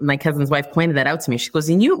 my cousin's wife pointed that out to me. She goes,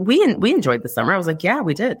 "And we enjoyed the summer." I was like, "Yeah,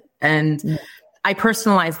 we did." And I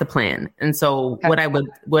personalized the plan. And so what I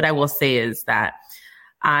will say is that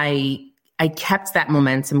I kept that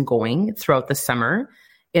momentum going throughout the summer,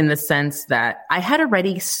 in the sense that I had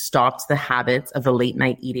already stopped the habits of the late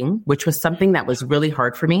night eating, which was something that was really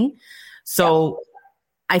hard for me. So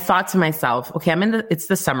I thought to myself, okay, it's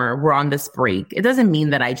the summer, we're on this break. It doesn't mean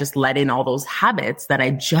that I just let in all those habits that I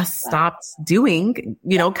just stopped doing,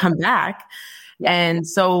 come back. And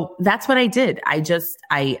so that's what I did. I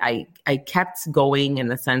kept going, in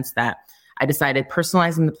the sense that I decided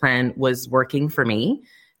personalizing the plan was working for me.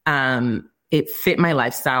 It fit my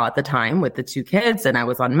lifestyle at the time with the 2 kids, and I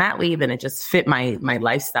was on mat leave, and it just fit my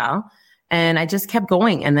lifestyle. And I just kept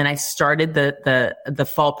going. And then I started the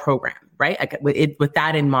fall program, right? With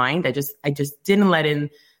that in mind, I just didn't let in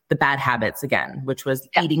the bad habits again, which was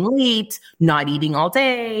eating late, not eating all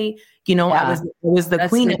day. I was the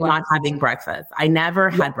queen of not having breakfast. I never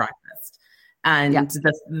had breakfast. And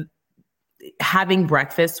having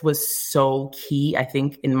breakfast was so key, I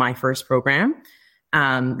think, in my first program,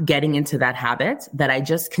 getting into that habit, that I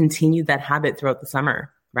just continued that habit throughout the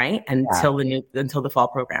summer, right? Until the fall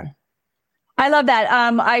program. I love that.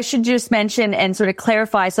 I should just mention and sort of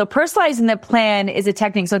clarify. So personalizing the plan is a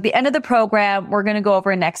technique. So at the end of the program, we're going to go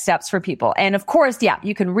over next steps for people. And of course,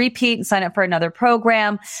 you can repeat and sign up for another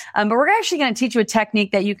program. But we're actually going to teach you a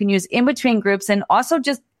technique that you can use in between groups. And also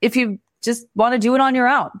just, if you just want to do it on your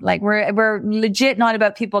own, like we're legit not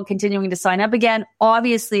about people continuing to sign up again.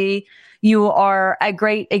 Obviously, you are a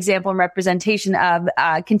great example and representation of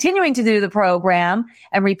continuing to do the program,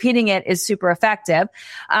 and repeating it is super effective.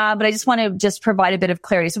 But I just want to provide a bit of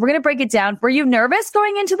clarity. So we're going to break it down. Were you nervous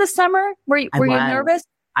going into the summer? Were you nervous?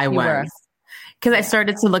 I was. Because I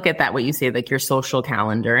started to look at that, what you say, like your social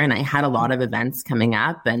calendar, and I had a lot of events coming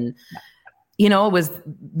up, and it was,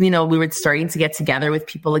 we were starting to get together with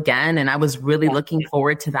people again, and I was really looking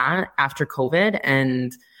forward to that after COVID.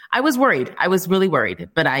 And I was worried. I was really worried,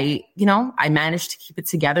 but I managed to keep it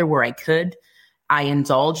together where I could. I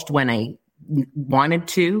indulged when I wanted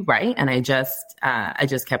to, right? And I just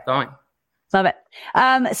kept going. Love it.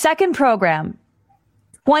 Second program,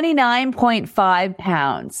 29.5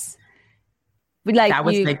 pounds. That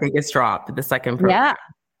was my biggest drop, the second program. Yeah.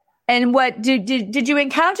 And what did you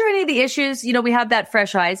encounter any of the issues? You know, we have that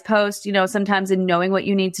fresh eyes post, you know, sometimes in knowing what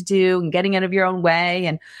you need to do and getting out of your own way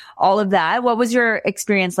and all of that. What was your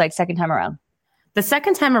experience like second time around? The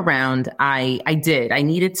second time around, I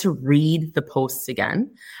needed to read the posts again.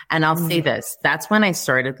 And I'll say this, that's when I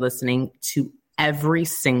started listening to every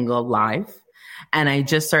single live. And I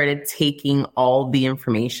just started taking all the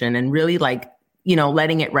information and really like, you know,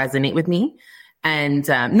 letting it resonate with me. And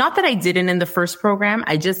not that I didn't in the first program,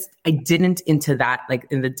 I didn't into that, like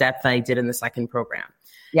in the depth that I did in the second program.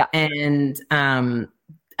 Yeah. And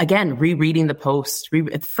again, rereading the posts,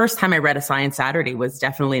 the first time I read A Science Saturday was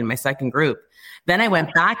definitely in my second group. Then I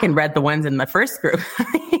went back and read the ones in the first group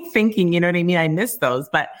thinking, you know what I mean? I missed those,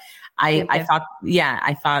 but I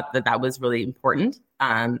thought that was really important.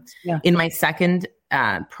 In my second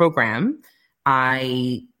program,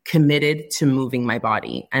 I committed to moving my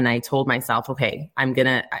body. And I told myself, okay,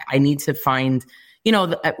 I need to find, you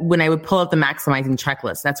know, when I would pull out the maximizing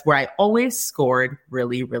checklist, that's where I always scored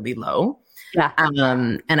really, really low. Yeah.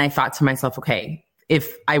 And I thought to myself, okay,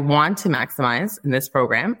 if I want to maximize in this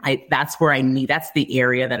program, that's the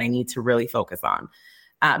area that I need to really focus on.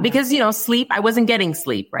 Because, you know, sleep, I wasn't getting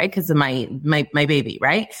sleep, right? Because of my baby,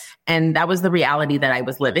 right? And that was the reality that I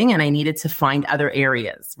was living, and I needed to find other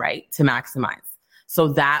areas, right, to maximize. So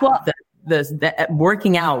the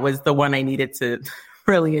working out was the one I needed to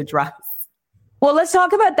really address. Well, let's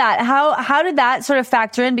talk about that. How did that sort of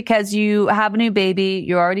factor in? Because you have a new baby,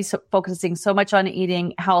 you're already focusing so much on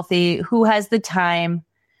eating healthy. Who has the time?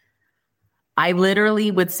 I literally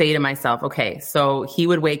would say to myself, okay, so he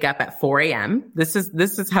would wake up at 4 a.m. This is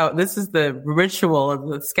the ritual of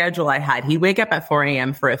the schedule I had. He'd wake up at 4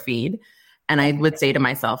 a.m. for a feed. And I would say to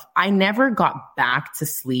myself, I never got back to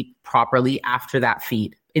sleep properly after that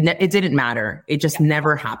feed. It didn't matter. It just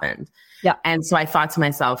never happened. Yeah. And so I thought to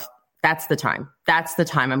myself, that's the time. That's the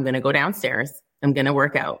time I'm going to go downstairs. I'm going to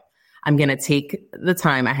work out. I'm going to take the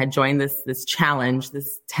time. I had joined this challenge,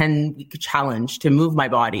 this 10-week challenge to move my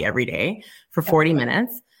body every day for 40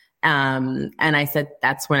 minutes. And I said,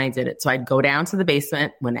 that's when I did it. So I'd go down to the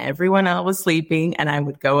basement when everyone else was sleeping, and I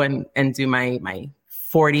would go and do my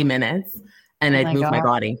 40 minutes, and I'd move my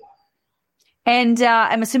body. And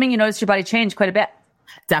I'm assuming you noticed your body change quite a bit.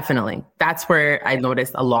 Definitely. That's where I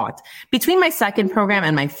noticed a lot. Between my second program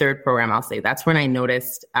and my third program, I'll say, that's when I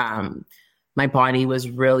noticed my body was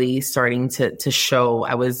really starting to show.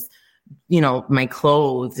 I was, you know, my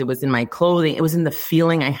clothes, it was in my clothing. It was in the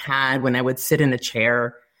feeling I had when I would sit in a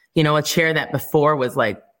chair, you know, a chair that before was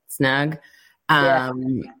like snug.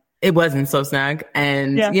 It wasn't so snug.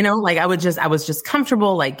 And, you know, like I was just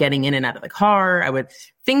comfortable, like getting in and out of the car.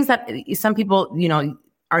 Things that some people, you know,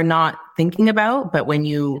 are not thinking about, but when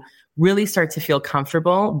you really start to feel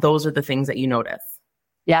comfortable, those are the things that you notice.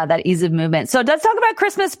 Yeah, that ease of movement. So let's talk about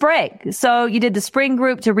Christmas break. So you did the spring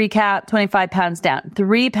group, to recap, 25 pounds down,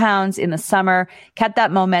 3 pounds in the summer, kept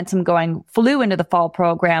that momentum going, flew into the fall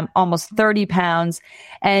program, almost 30 pounds.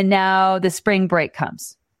 And now the spring break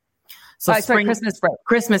comes. So Christmas break.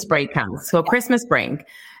 Christmas break comes. So Christmas break.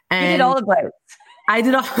 And you did all the breaks. I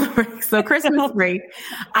did all the breaks. So Christmas break,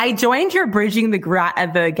 I joined your Bridging the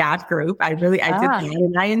Gap group. I did that,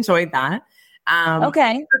 and I enjoyed that.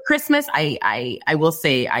 Okay. For Christmas, I will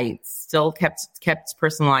say I still kept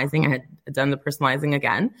personalizing. I had done the personalizing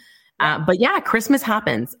again. But yeah, Christmas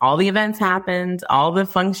happens. All the events happened. All the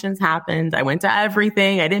functions happened. I went to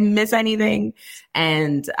everything. I didn't miss anything.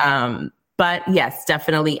 And, but yes,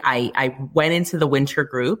 definitely I went into the winter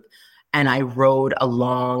group and I rode a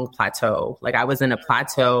long plateau. Like I was in a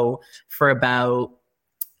plateau for about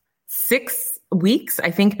 6 weeks,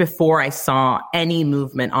 I think, before I saw any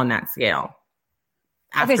movement on that scale.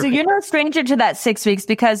 Okay, so you're no stranger to that 6 weeks,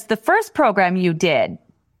 because the first program you did,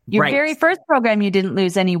 your very first program, you didn't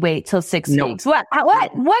lose any weight till 6 weeks. What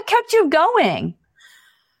kept you going?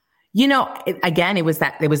 You know, it was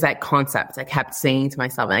that concept. I kept saying to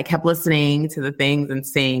myself, and I kept listening to the things and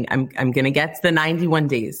saying, I'm going to get to the 91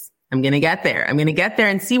 days. I'm going to get there. I'm going to get there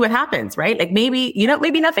and see what happens, right? Like maybe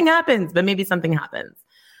nothing happens, but maybe something happens.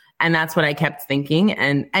 And that's what I kept thinking.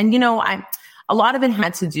 And you know, a lot of it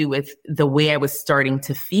had to do with the way I was starting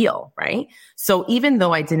to feel, right? So even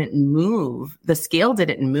though I didn't move, the scale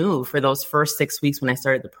didn't move for those first 6 weeks when I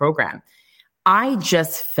started the program, I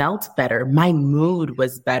just felt better. My mood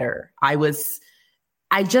was better. I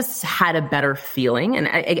just had a better feeling. And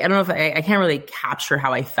I don't know if I can't really capture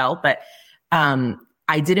how I felt, but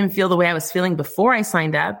I didn't feel the way I was feeling before I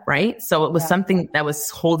signed up, right? So it was something that was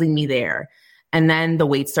holding me there. And then the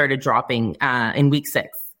weight started dropping in week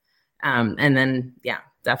 6. And then,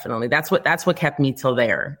 Definitely. That's what kept me till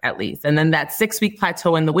there, at least. And then that 6-week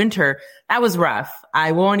plateau in the winter, that was rough.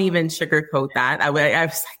 I won't even sugarcoat that. I was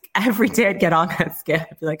like, every day I'd get on that scale.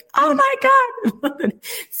 I'd be like, oh my God.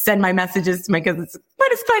 Send my messages to my cousins.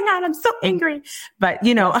 What is going on? I'm so angry. But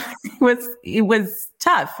you know, it was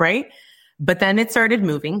tough, right? But then it started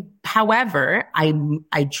moving. However,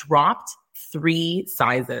 I dropped 3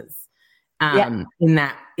 sizes, in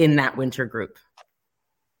that winter group.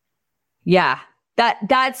 Yeah.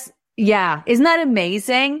 Isn't that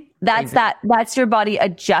amazing? That's your body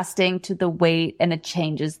adjusting to the weight and the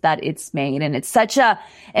changes that it's made. And it's such a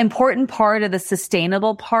important part of the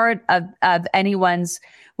sustainable part of anyone's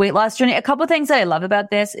weight loss journey. A couple of things that I love about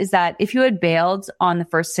this is that if you had bailed on the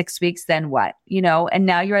first 6 weeks, then what? You know, and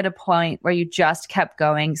now you're at a point where you just kept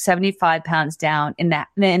going 75 pounds down in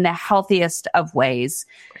the healthiest of ways,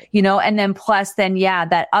 you know, and then plus then,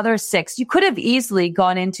 that other 6, you could have easily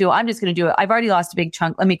gone into, I'm just going to do it. I've already lost a big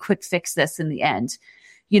chunk. Let me quick fix this in the end.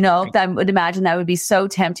 You know, I would imagine that would be so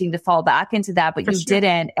tempting to fall back into that, but you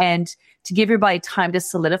didn't. And to give your body time to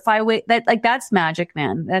solidify weight, that's magic,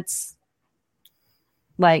 man. That's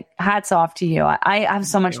like, hats off to you. I have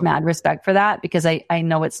so much mad respect for that, because I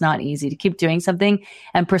know it's not easy to keep doing something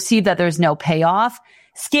and perceive that there's no payoff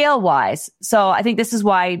scale wise. So I think this is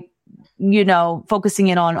why, you know, focusing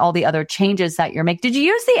in on all the other changes that you're making. Did you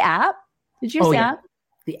use the app? App?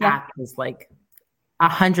 The app was like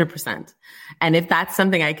 100%. And if that's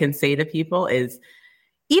something I can say to people is,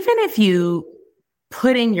 even if you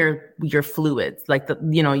put in your fluids, like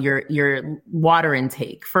your water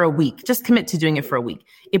intake for a week, just commit to doing it for a week.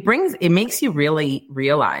 It makes you really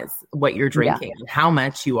realize what you're drinking and how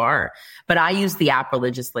much you are. But I use the app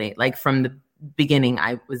religiously. Like from the beginning,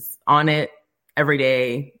 I was on it every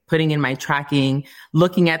day, putting in my tracking,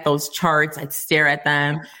 looking at those charts. I'd stare at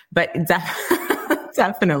them, but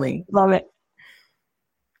definitely love it.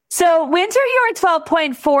 So winter, you're at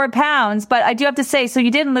 12.4 pounds, but I do have to say, so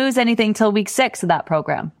you didn't lose anything till week 6 of that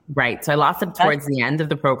program. Right. So I lost it towards the end of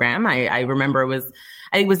the program. I remember it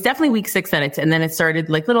was definitely week 6 and then it started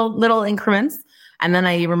like little increments. And then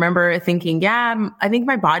I remember thinking, I think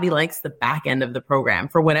my body likes the back end of the program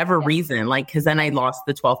for whatever reason, like, cause then I lost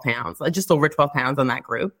the 12 pounds, just over 12 pounds on that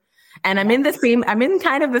group. And I'm in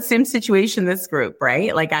kind of the same situation, this group,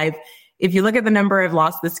 right? Like if you look at the number I've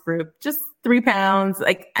lost this group, just 3 pounds,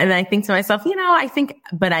 like, and I think to myself,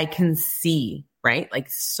 but I can see, right? Like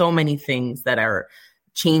so many things that are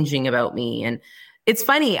changing about me. And it's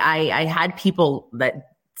funny. I had people that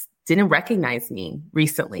didn't recognize me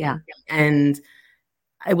recently. Yeah. And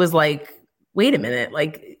I was like, wait a minute.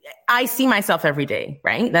 Like I see myself every day,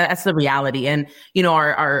 right? That's the reality. And, you know,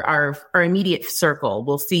 our immediate circle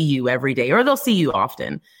will see you every day, or they'll see you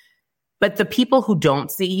often. But the people who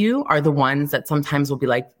don't see you are the ones that sometimes will be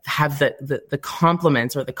like, have the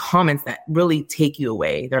compliments or the comments that really take you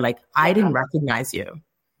away. They're like, I didn't recognize you.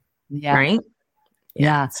 Yeah. Right?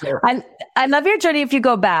 Yeah. So. I love your journey if you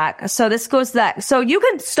go back. So this goes to that. So you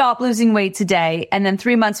can stop losing weight today, and then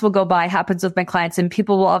 3 months will go by, happens with my clients, and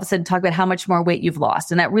people will all of a sudden talk about how much more weight you've lost.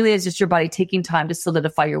 And that really is just your body taking time to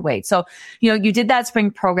solidify your weight. So, you know, you did that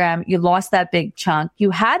spring program, you lost that big chunk. You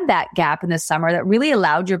had that gap in the summer that really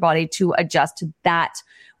allowed your body to adjust to that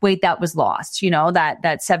weight that was lost, you know,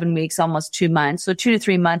 that 7 weeks, almost 2 months. So 2 to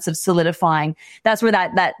 3 months of solidifying. That's where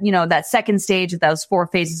that, you know, that second stage of those 4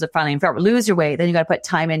 phases of finally, if you ever lose your weight, then you got to put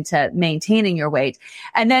time into maintaining your weight.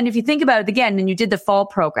 And then if you think about it again, then you did the fall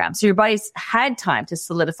program. So your body's had time to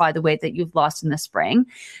solidify the weight that you've lost in the spring.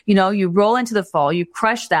 You know, you roll into the fall, you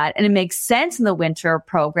crush that, and it makes sense in the winter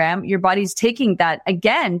program. Your body's taking that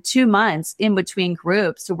again, 2 months in between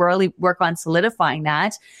groups to really work on solidifying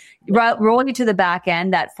that. Rolling you to the back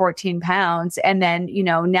end, that 14 pounds. And then, you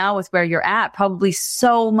know, now with where you're at, probably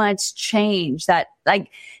so much change that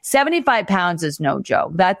like 75 pounds is no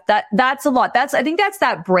joke. That's a lot. I think that's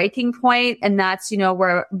that breaking point. And that's, you know,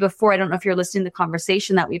 where before, I don't know if you're listening to the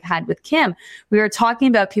conversation that we've had with Kim, we were talking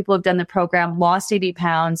about people who've done the program, lost 80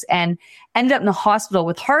 pounds and ended up in the hospital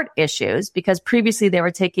with heart issues because previously they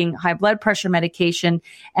were taking high blood pressure medication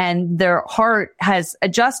and their heart has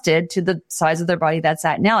adjusted to the size of their body that's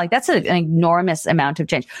at now. Like that's an enormous amount of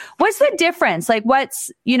change. What's the difference? Like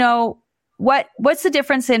what's the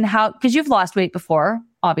difference in how, because you've lost weight before,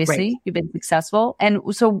 obviously, right. You've been successful. And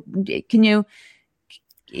so do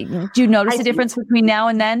you notice a difference between now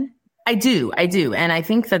and then? I do. And I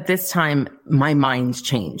think that this time my mind's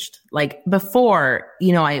changed. Like before,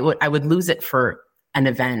 you know, I would lose it for an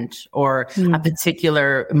event or a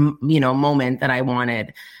particular, you know, moment that I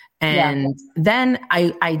wanted. And then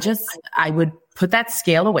I would put that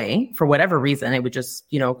scale away for whatever reason. It would just,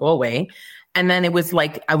 go away. And then it was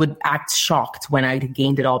like, I would act shocked when I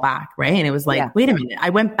gained it all back. Right. And it was like, wait a minute, I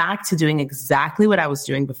went back to doing exactly what I was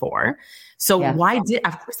doing before. So of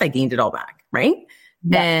course I gained it all back. Right.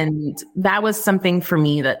 Yeah. And that was something for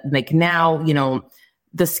me that like now,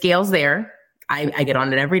 the scale's there. I get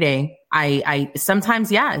on it every day. I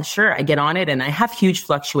sometimes, sure, I get on it and I have huge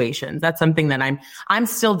fluctuations. That's something that I'm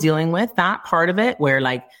still dealing with, that part of it where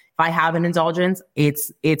like, if I have an indulgence,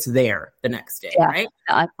 it's there the next day. Right.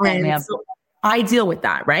 So I deal with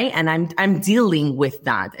that. Right. And I'm dealing with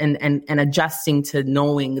that and adjusting to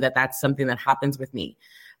knowing that that's something that happens with me.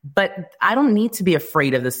 But I don't need to be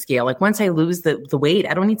afraid of the scale. Like once I lose the weight,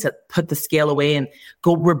 I don't need to put the scale away and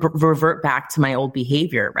go revert back to my old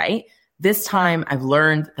behavior. Right. This time I've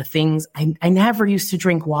learned the things I never used to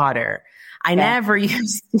drink water. I never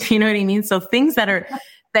used, you know what I mean? So things that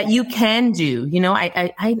you can do,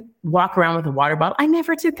 I walk around with a water bottle. I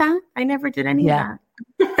never did that. I never did any of that.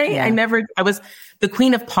 Right. Yeah. I was the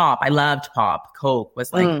queen of pop. I loved pop. Coke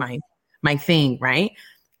was like my thing. Right.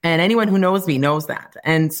 And anyone who knows me knows that.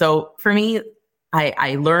 And so for me,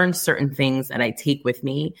 I learned certain things that I take with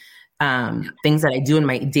me. Things that I do in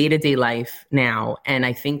my day-to-day life now. And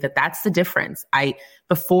I think that that's the difference.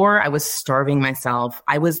 Before I was starving myself,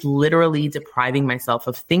 I was literally depriving myself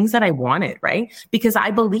of things that I wanted, right? Because I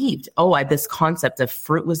believed, this concept of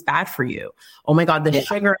fruit was bad for you. Oh my God, the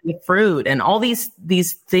sugar in the fruit and all these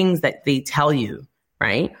things that they tell you,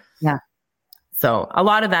 right? Yeah. So a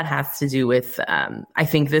lot of that has to do with, I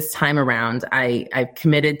think this time around, I've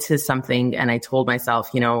committed to something and I told myself,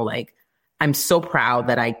 I'm so proud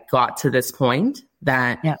that I got to this point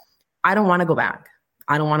that I don't want to go back.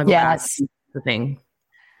 I don't want to go back. That's the thing.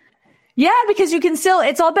 Yeah, because you can still,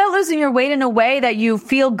 it's all about losing your weight in a way that you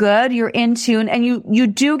feel good, you're in tune, and you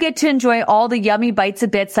do get to enjoy all the yummy bites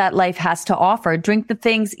and bits that life has to offer. Drink the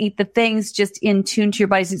things, eat the things, just in tune to your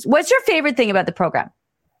body's. What's your favorite thing about the program?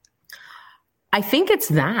 I think it's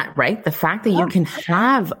that, right? The fact that you can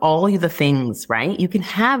have all the things, right? You can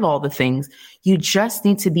have all the things. You just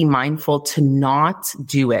need to be mindful to not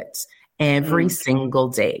do it every single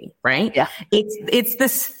day, right? Yeah. It's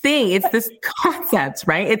this thing, it's this concept,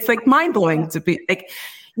 right? It's like mind blowing to be like,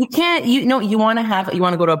 you can't, you want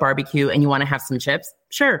to go to a barbecue and you want to have some chips.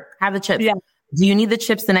 Sure. Have the chips. Yeah. Do you need the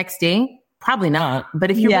chips the next day? Probably not. But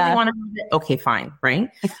if you really want to do it, okay, fine. Right.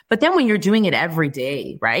 But then when you're doing it every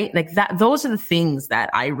day, right? Like those are the things that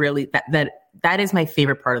I really, that is my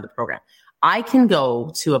favorite part of the program. I can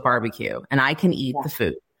go to a barbecue and I can eat the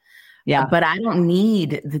food. Yeah. But I don't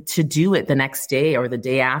need to do it the next day or the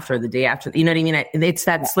day after, you know what I mean? It's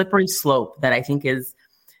that slippery slope that I think is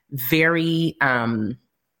very, it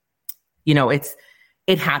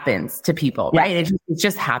happens to people, right? It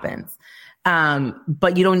just happens.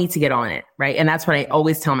 But you don't need to get on it. Right. And that's what I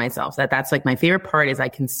always tell myself, that's like my favorite part is I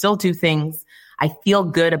can still do things. I feel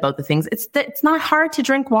good about the things. It's not hard to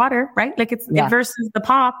drink water, right? Like it versus the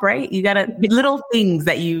pop, right? You gotta little things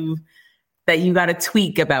that you gotta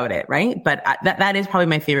tweak about it. Right. But that is probably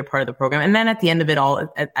my favorite part of the program. And then at the end of it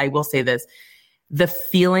all, I will say this, the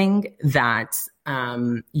feeling that,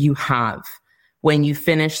 you have when you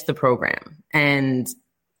finish the program. And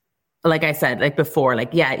like I said, like before,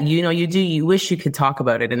 like, you wish you could talk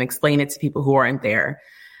about it and explain it to people who aren't there.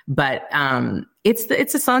 But,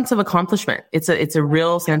 it's a sense of accomplishment. It's a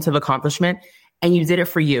real sense of accomplishment, and you did it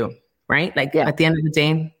for you, right? Like at the end of the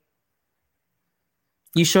day,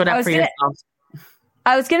 you showed up for yourself.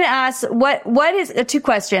 I was going to ask what is 2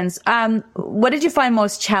 questions. What did you find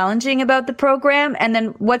most challenging about the program? And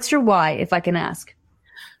then what's your why, if I can ask?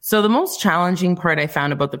 So the most challenging part I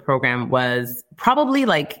found about the program was probably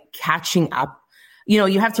like catching up.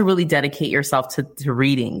 You have to really dedicate yourself to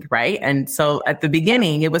reading, right? And so at the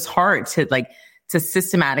beginning, it was hard to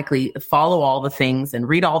systematically follow all the things and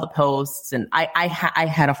read all the posts. And I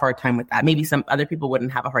had a hard time with that. Maybe some other people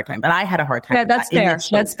wouldn't have a hard time, but I had a hard time with that.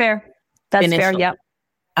 That's fair. That's fair. Yep.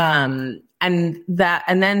 And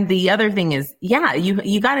then the other thing is,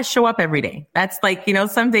 you got to show up every day. That's like,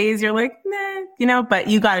 some days you're like, nah, but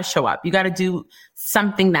you got to show up. You got to do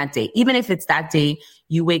something that day. Even if it's that day,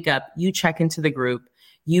 you wake up, you check into the group,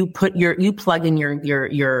 you plug in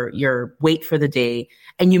your weight for the day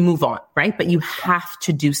and you move on, right? But you have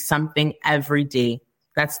to do something every day.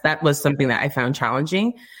 That was something that I found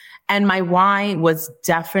challenging. And my why was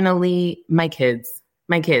definitely my kids.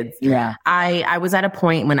 Yeah. I was at a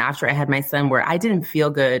point after I had my son where I didn't feel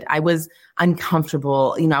good. I was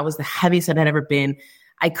uncomfortable. I was the heaviest I'd ever been.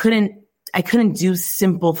 I couldn't do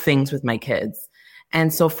simple things with my kids.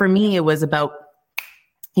 And so for me, it was about,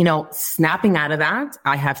 snapping out of that.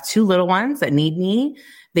 I have 2 little ones that need me.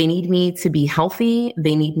 They need me to be healthy.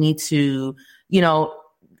 They need me to,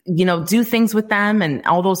 do things with them and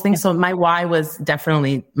all those things. So my why was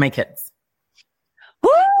definitely my kids. Woo!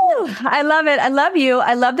 I love it. I love you.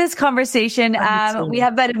 I love this conversation. We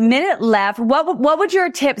have about a minute left. What would your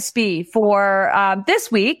tips be for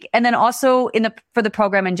this week, and then also for the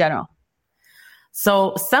program in general?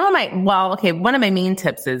 So one of my main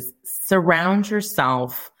tips is surround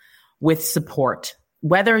yourself with support,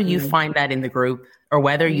 whether you find that in the group or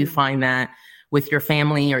whether you find that with your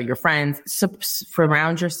family or your friends.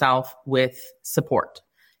 Surround yourself with support,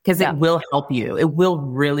 because it will help you. It will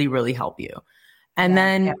really, really help you. And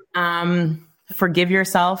then forgive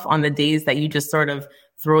yourself on the days that you just sort of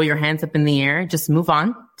throw your hands up in the air. Just move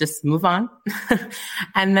on.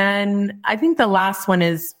 And then I think the last one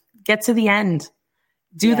is get to the end.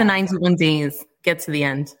 Do the 91 days, get to the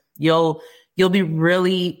end. You'll be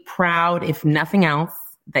really proud, if nothing else,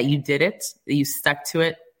 that you did it, that you stuck to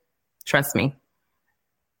it. Trust me.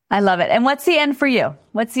 I love it. And what's the end for you?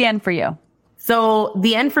 So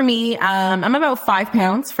the end for me, I'm about 5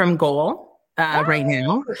 pounds from goal right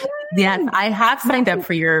now. Yes, I have signed up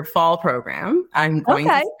for your fall program. I'm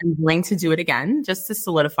going to do it again just to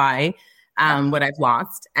solidify what I've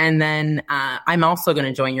lost. And then I'm also going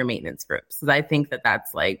to join your maintenance groups, because I think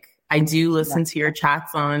that's like, I do listen to your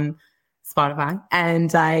chats on Spotify,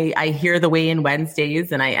 and I hear the weigh-in Wednesdays,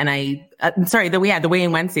 the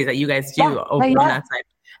weigh-in Wednesdays that you guys do over on that side.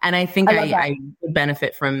 And I think I would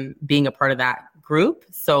benefit from being a part of that group.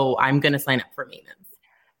 So I'm going to sign up for maintenance.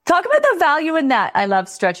 Talk about the value in that. I love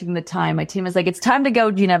stretching the time. My team is like, it's time to go,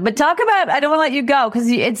 Gina. But talk about, I don't want to let you go because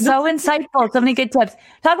it's so insightful. So many good tips.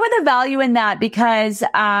 Talk about the value in that, because, we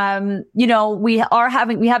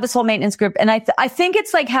have this whole maintenance group. And I think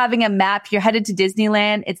it's like having a map. You're headed to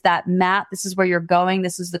Disneyland. It's that map. This is where you're going.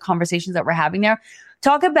 This is the conversations that we're having there.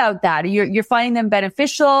 Talk about that. You're finding them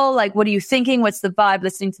beneficial. Like, what are you thinking? What's the vibe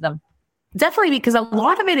listening to them? Definitely, because a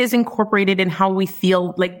lot of it is incorporated in how we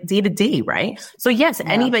feel like day to day, right? So yes,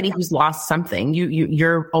 anybody who's lost something,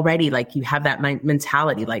 you're already like, you have that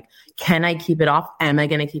mentality, like, can I keep it off? Am I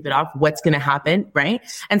going to keep it off? What's going to happen? Right.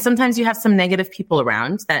 And sometimes you have some negative people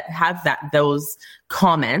around that have those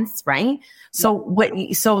comments, right? So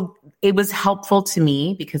it was helpful to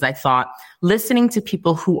me, because I thought, listening to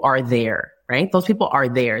people who are there, right? Those people are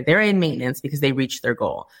there. They're in maintenance because they reached their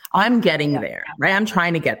goal. I'm getting there, right? I'm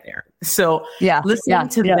trying to get there. So listening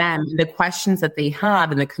to them, the questions that they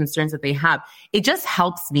have and the concerns that they have, it just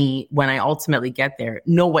helps me when I ultimately get there,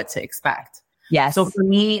 know what to expect. Yes. So for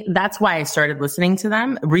me, that's why I started listening to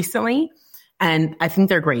them recently. And I think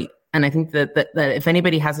they're great. And I think that if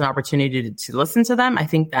anybody has an opportunity to listen to them, I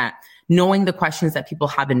think that knowing the questions that people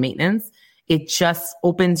have in maintenance, it just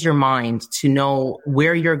opens your mind to know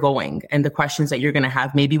where you're going and the questions that you're going to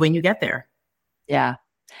have maybe when you get there. Yeah.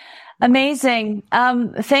 Amazing.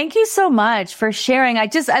 Thank you so much for sharing. I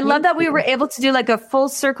love that we were able to do like a full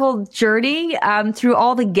circle journey, through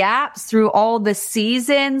all the gaps, through all the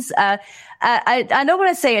seasons. I don't want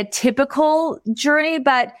to say a typical journey,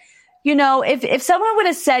 but if someone would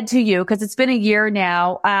have said to you, because it's been a year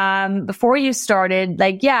now, before you started,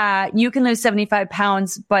 like, you can lose 75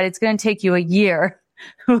 pounds, but it's going to take you a year.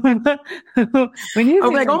 Oh my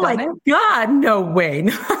God, no way.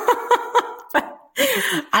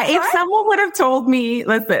 If someone would have told me,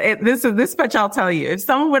 listen, this much I'll tell you. If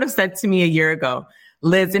someone would have said to me a year ago,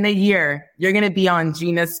 Liz, in a year, you're going to be on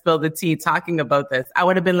Gina Spill the Tea talking about this, I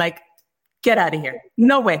would have been like, get out of here.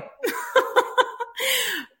 No way.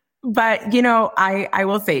 But, I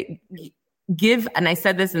will say, and I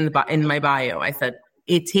said this in my bio, I said,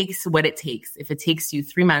 it takes what it takes. If it takes you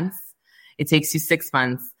 3 months, it takes you 6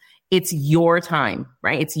 months, it's your time,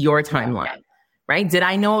 right? It's your timeline, right? Did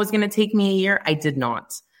I know it was going to take me a year? I did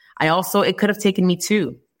not. It could have taken me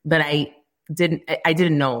 2, but I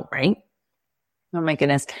didn't know, right? Oh my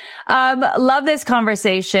goodness. Love this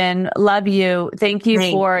conversation. Love you. Thank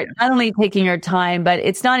you for not only taking your time, but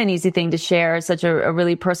it's not an easy thing to share such a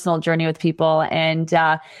really personal journey with people, and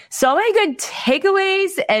so many good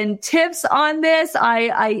takeaways and tips on this.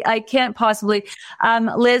 I can't possibly.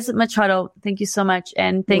 Liz Machado, thank you so much.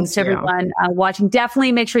 And thanks to everyone watching.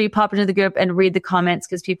 Definitely make sure you pop into the group and read the comments,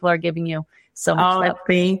 because people are giving you so much love.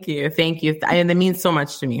 Thank you. Thank you. And it means so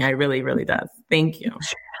much to me. It really, really does. Thank you.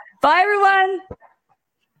 Bye, everyone.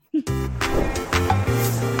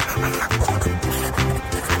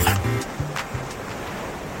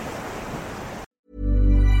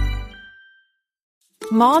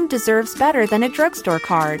 Mom deserves better than a drugstore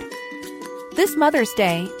card. This Mother's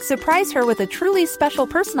Day, surprise her with a truly special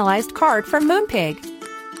personalized card from Moonpig.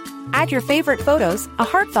 Add your favorite photos, a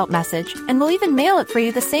heartfelt message, and we'll even mail it for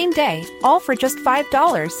you the same day, all for just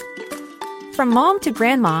 $5. From mom to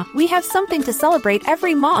grandma, we have something to celebrate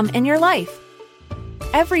every mom in your life.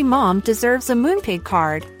 Every mom deserves a Moonpig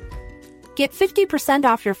card. Get 50%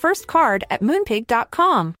 off your first card at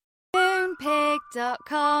Moonpig.com.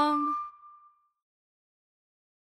 Moonpig.com.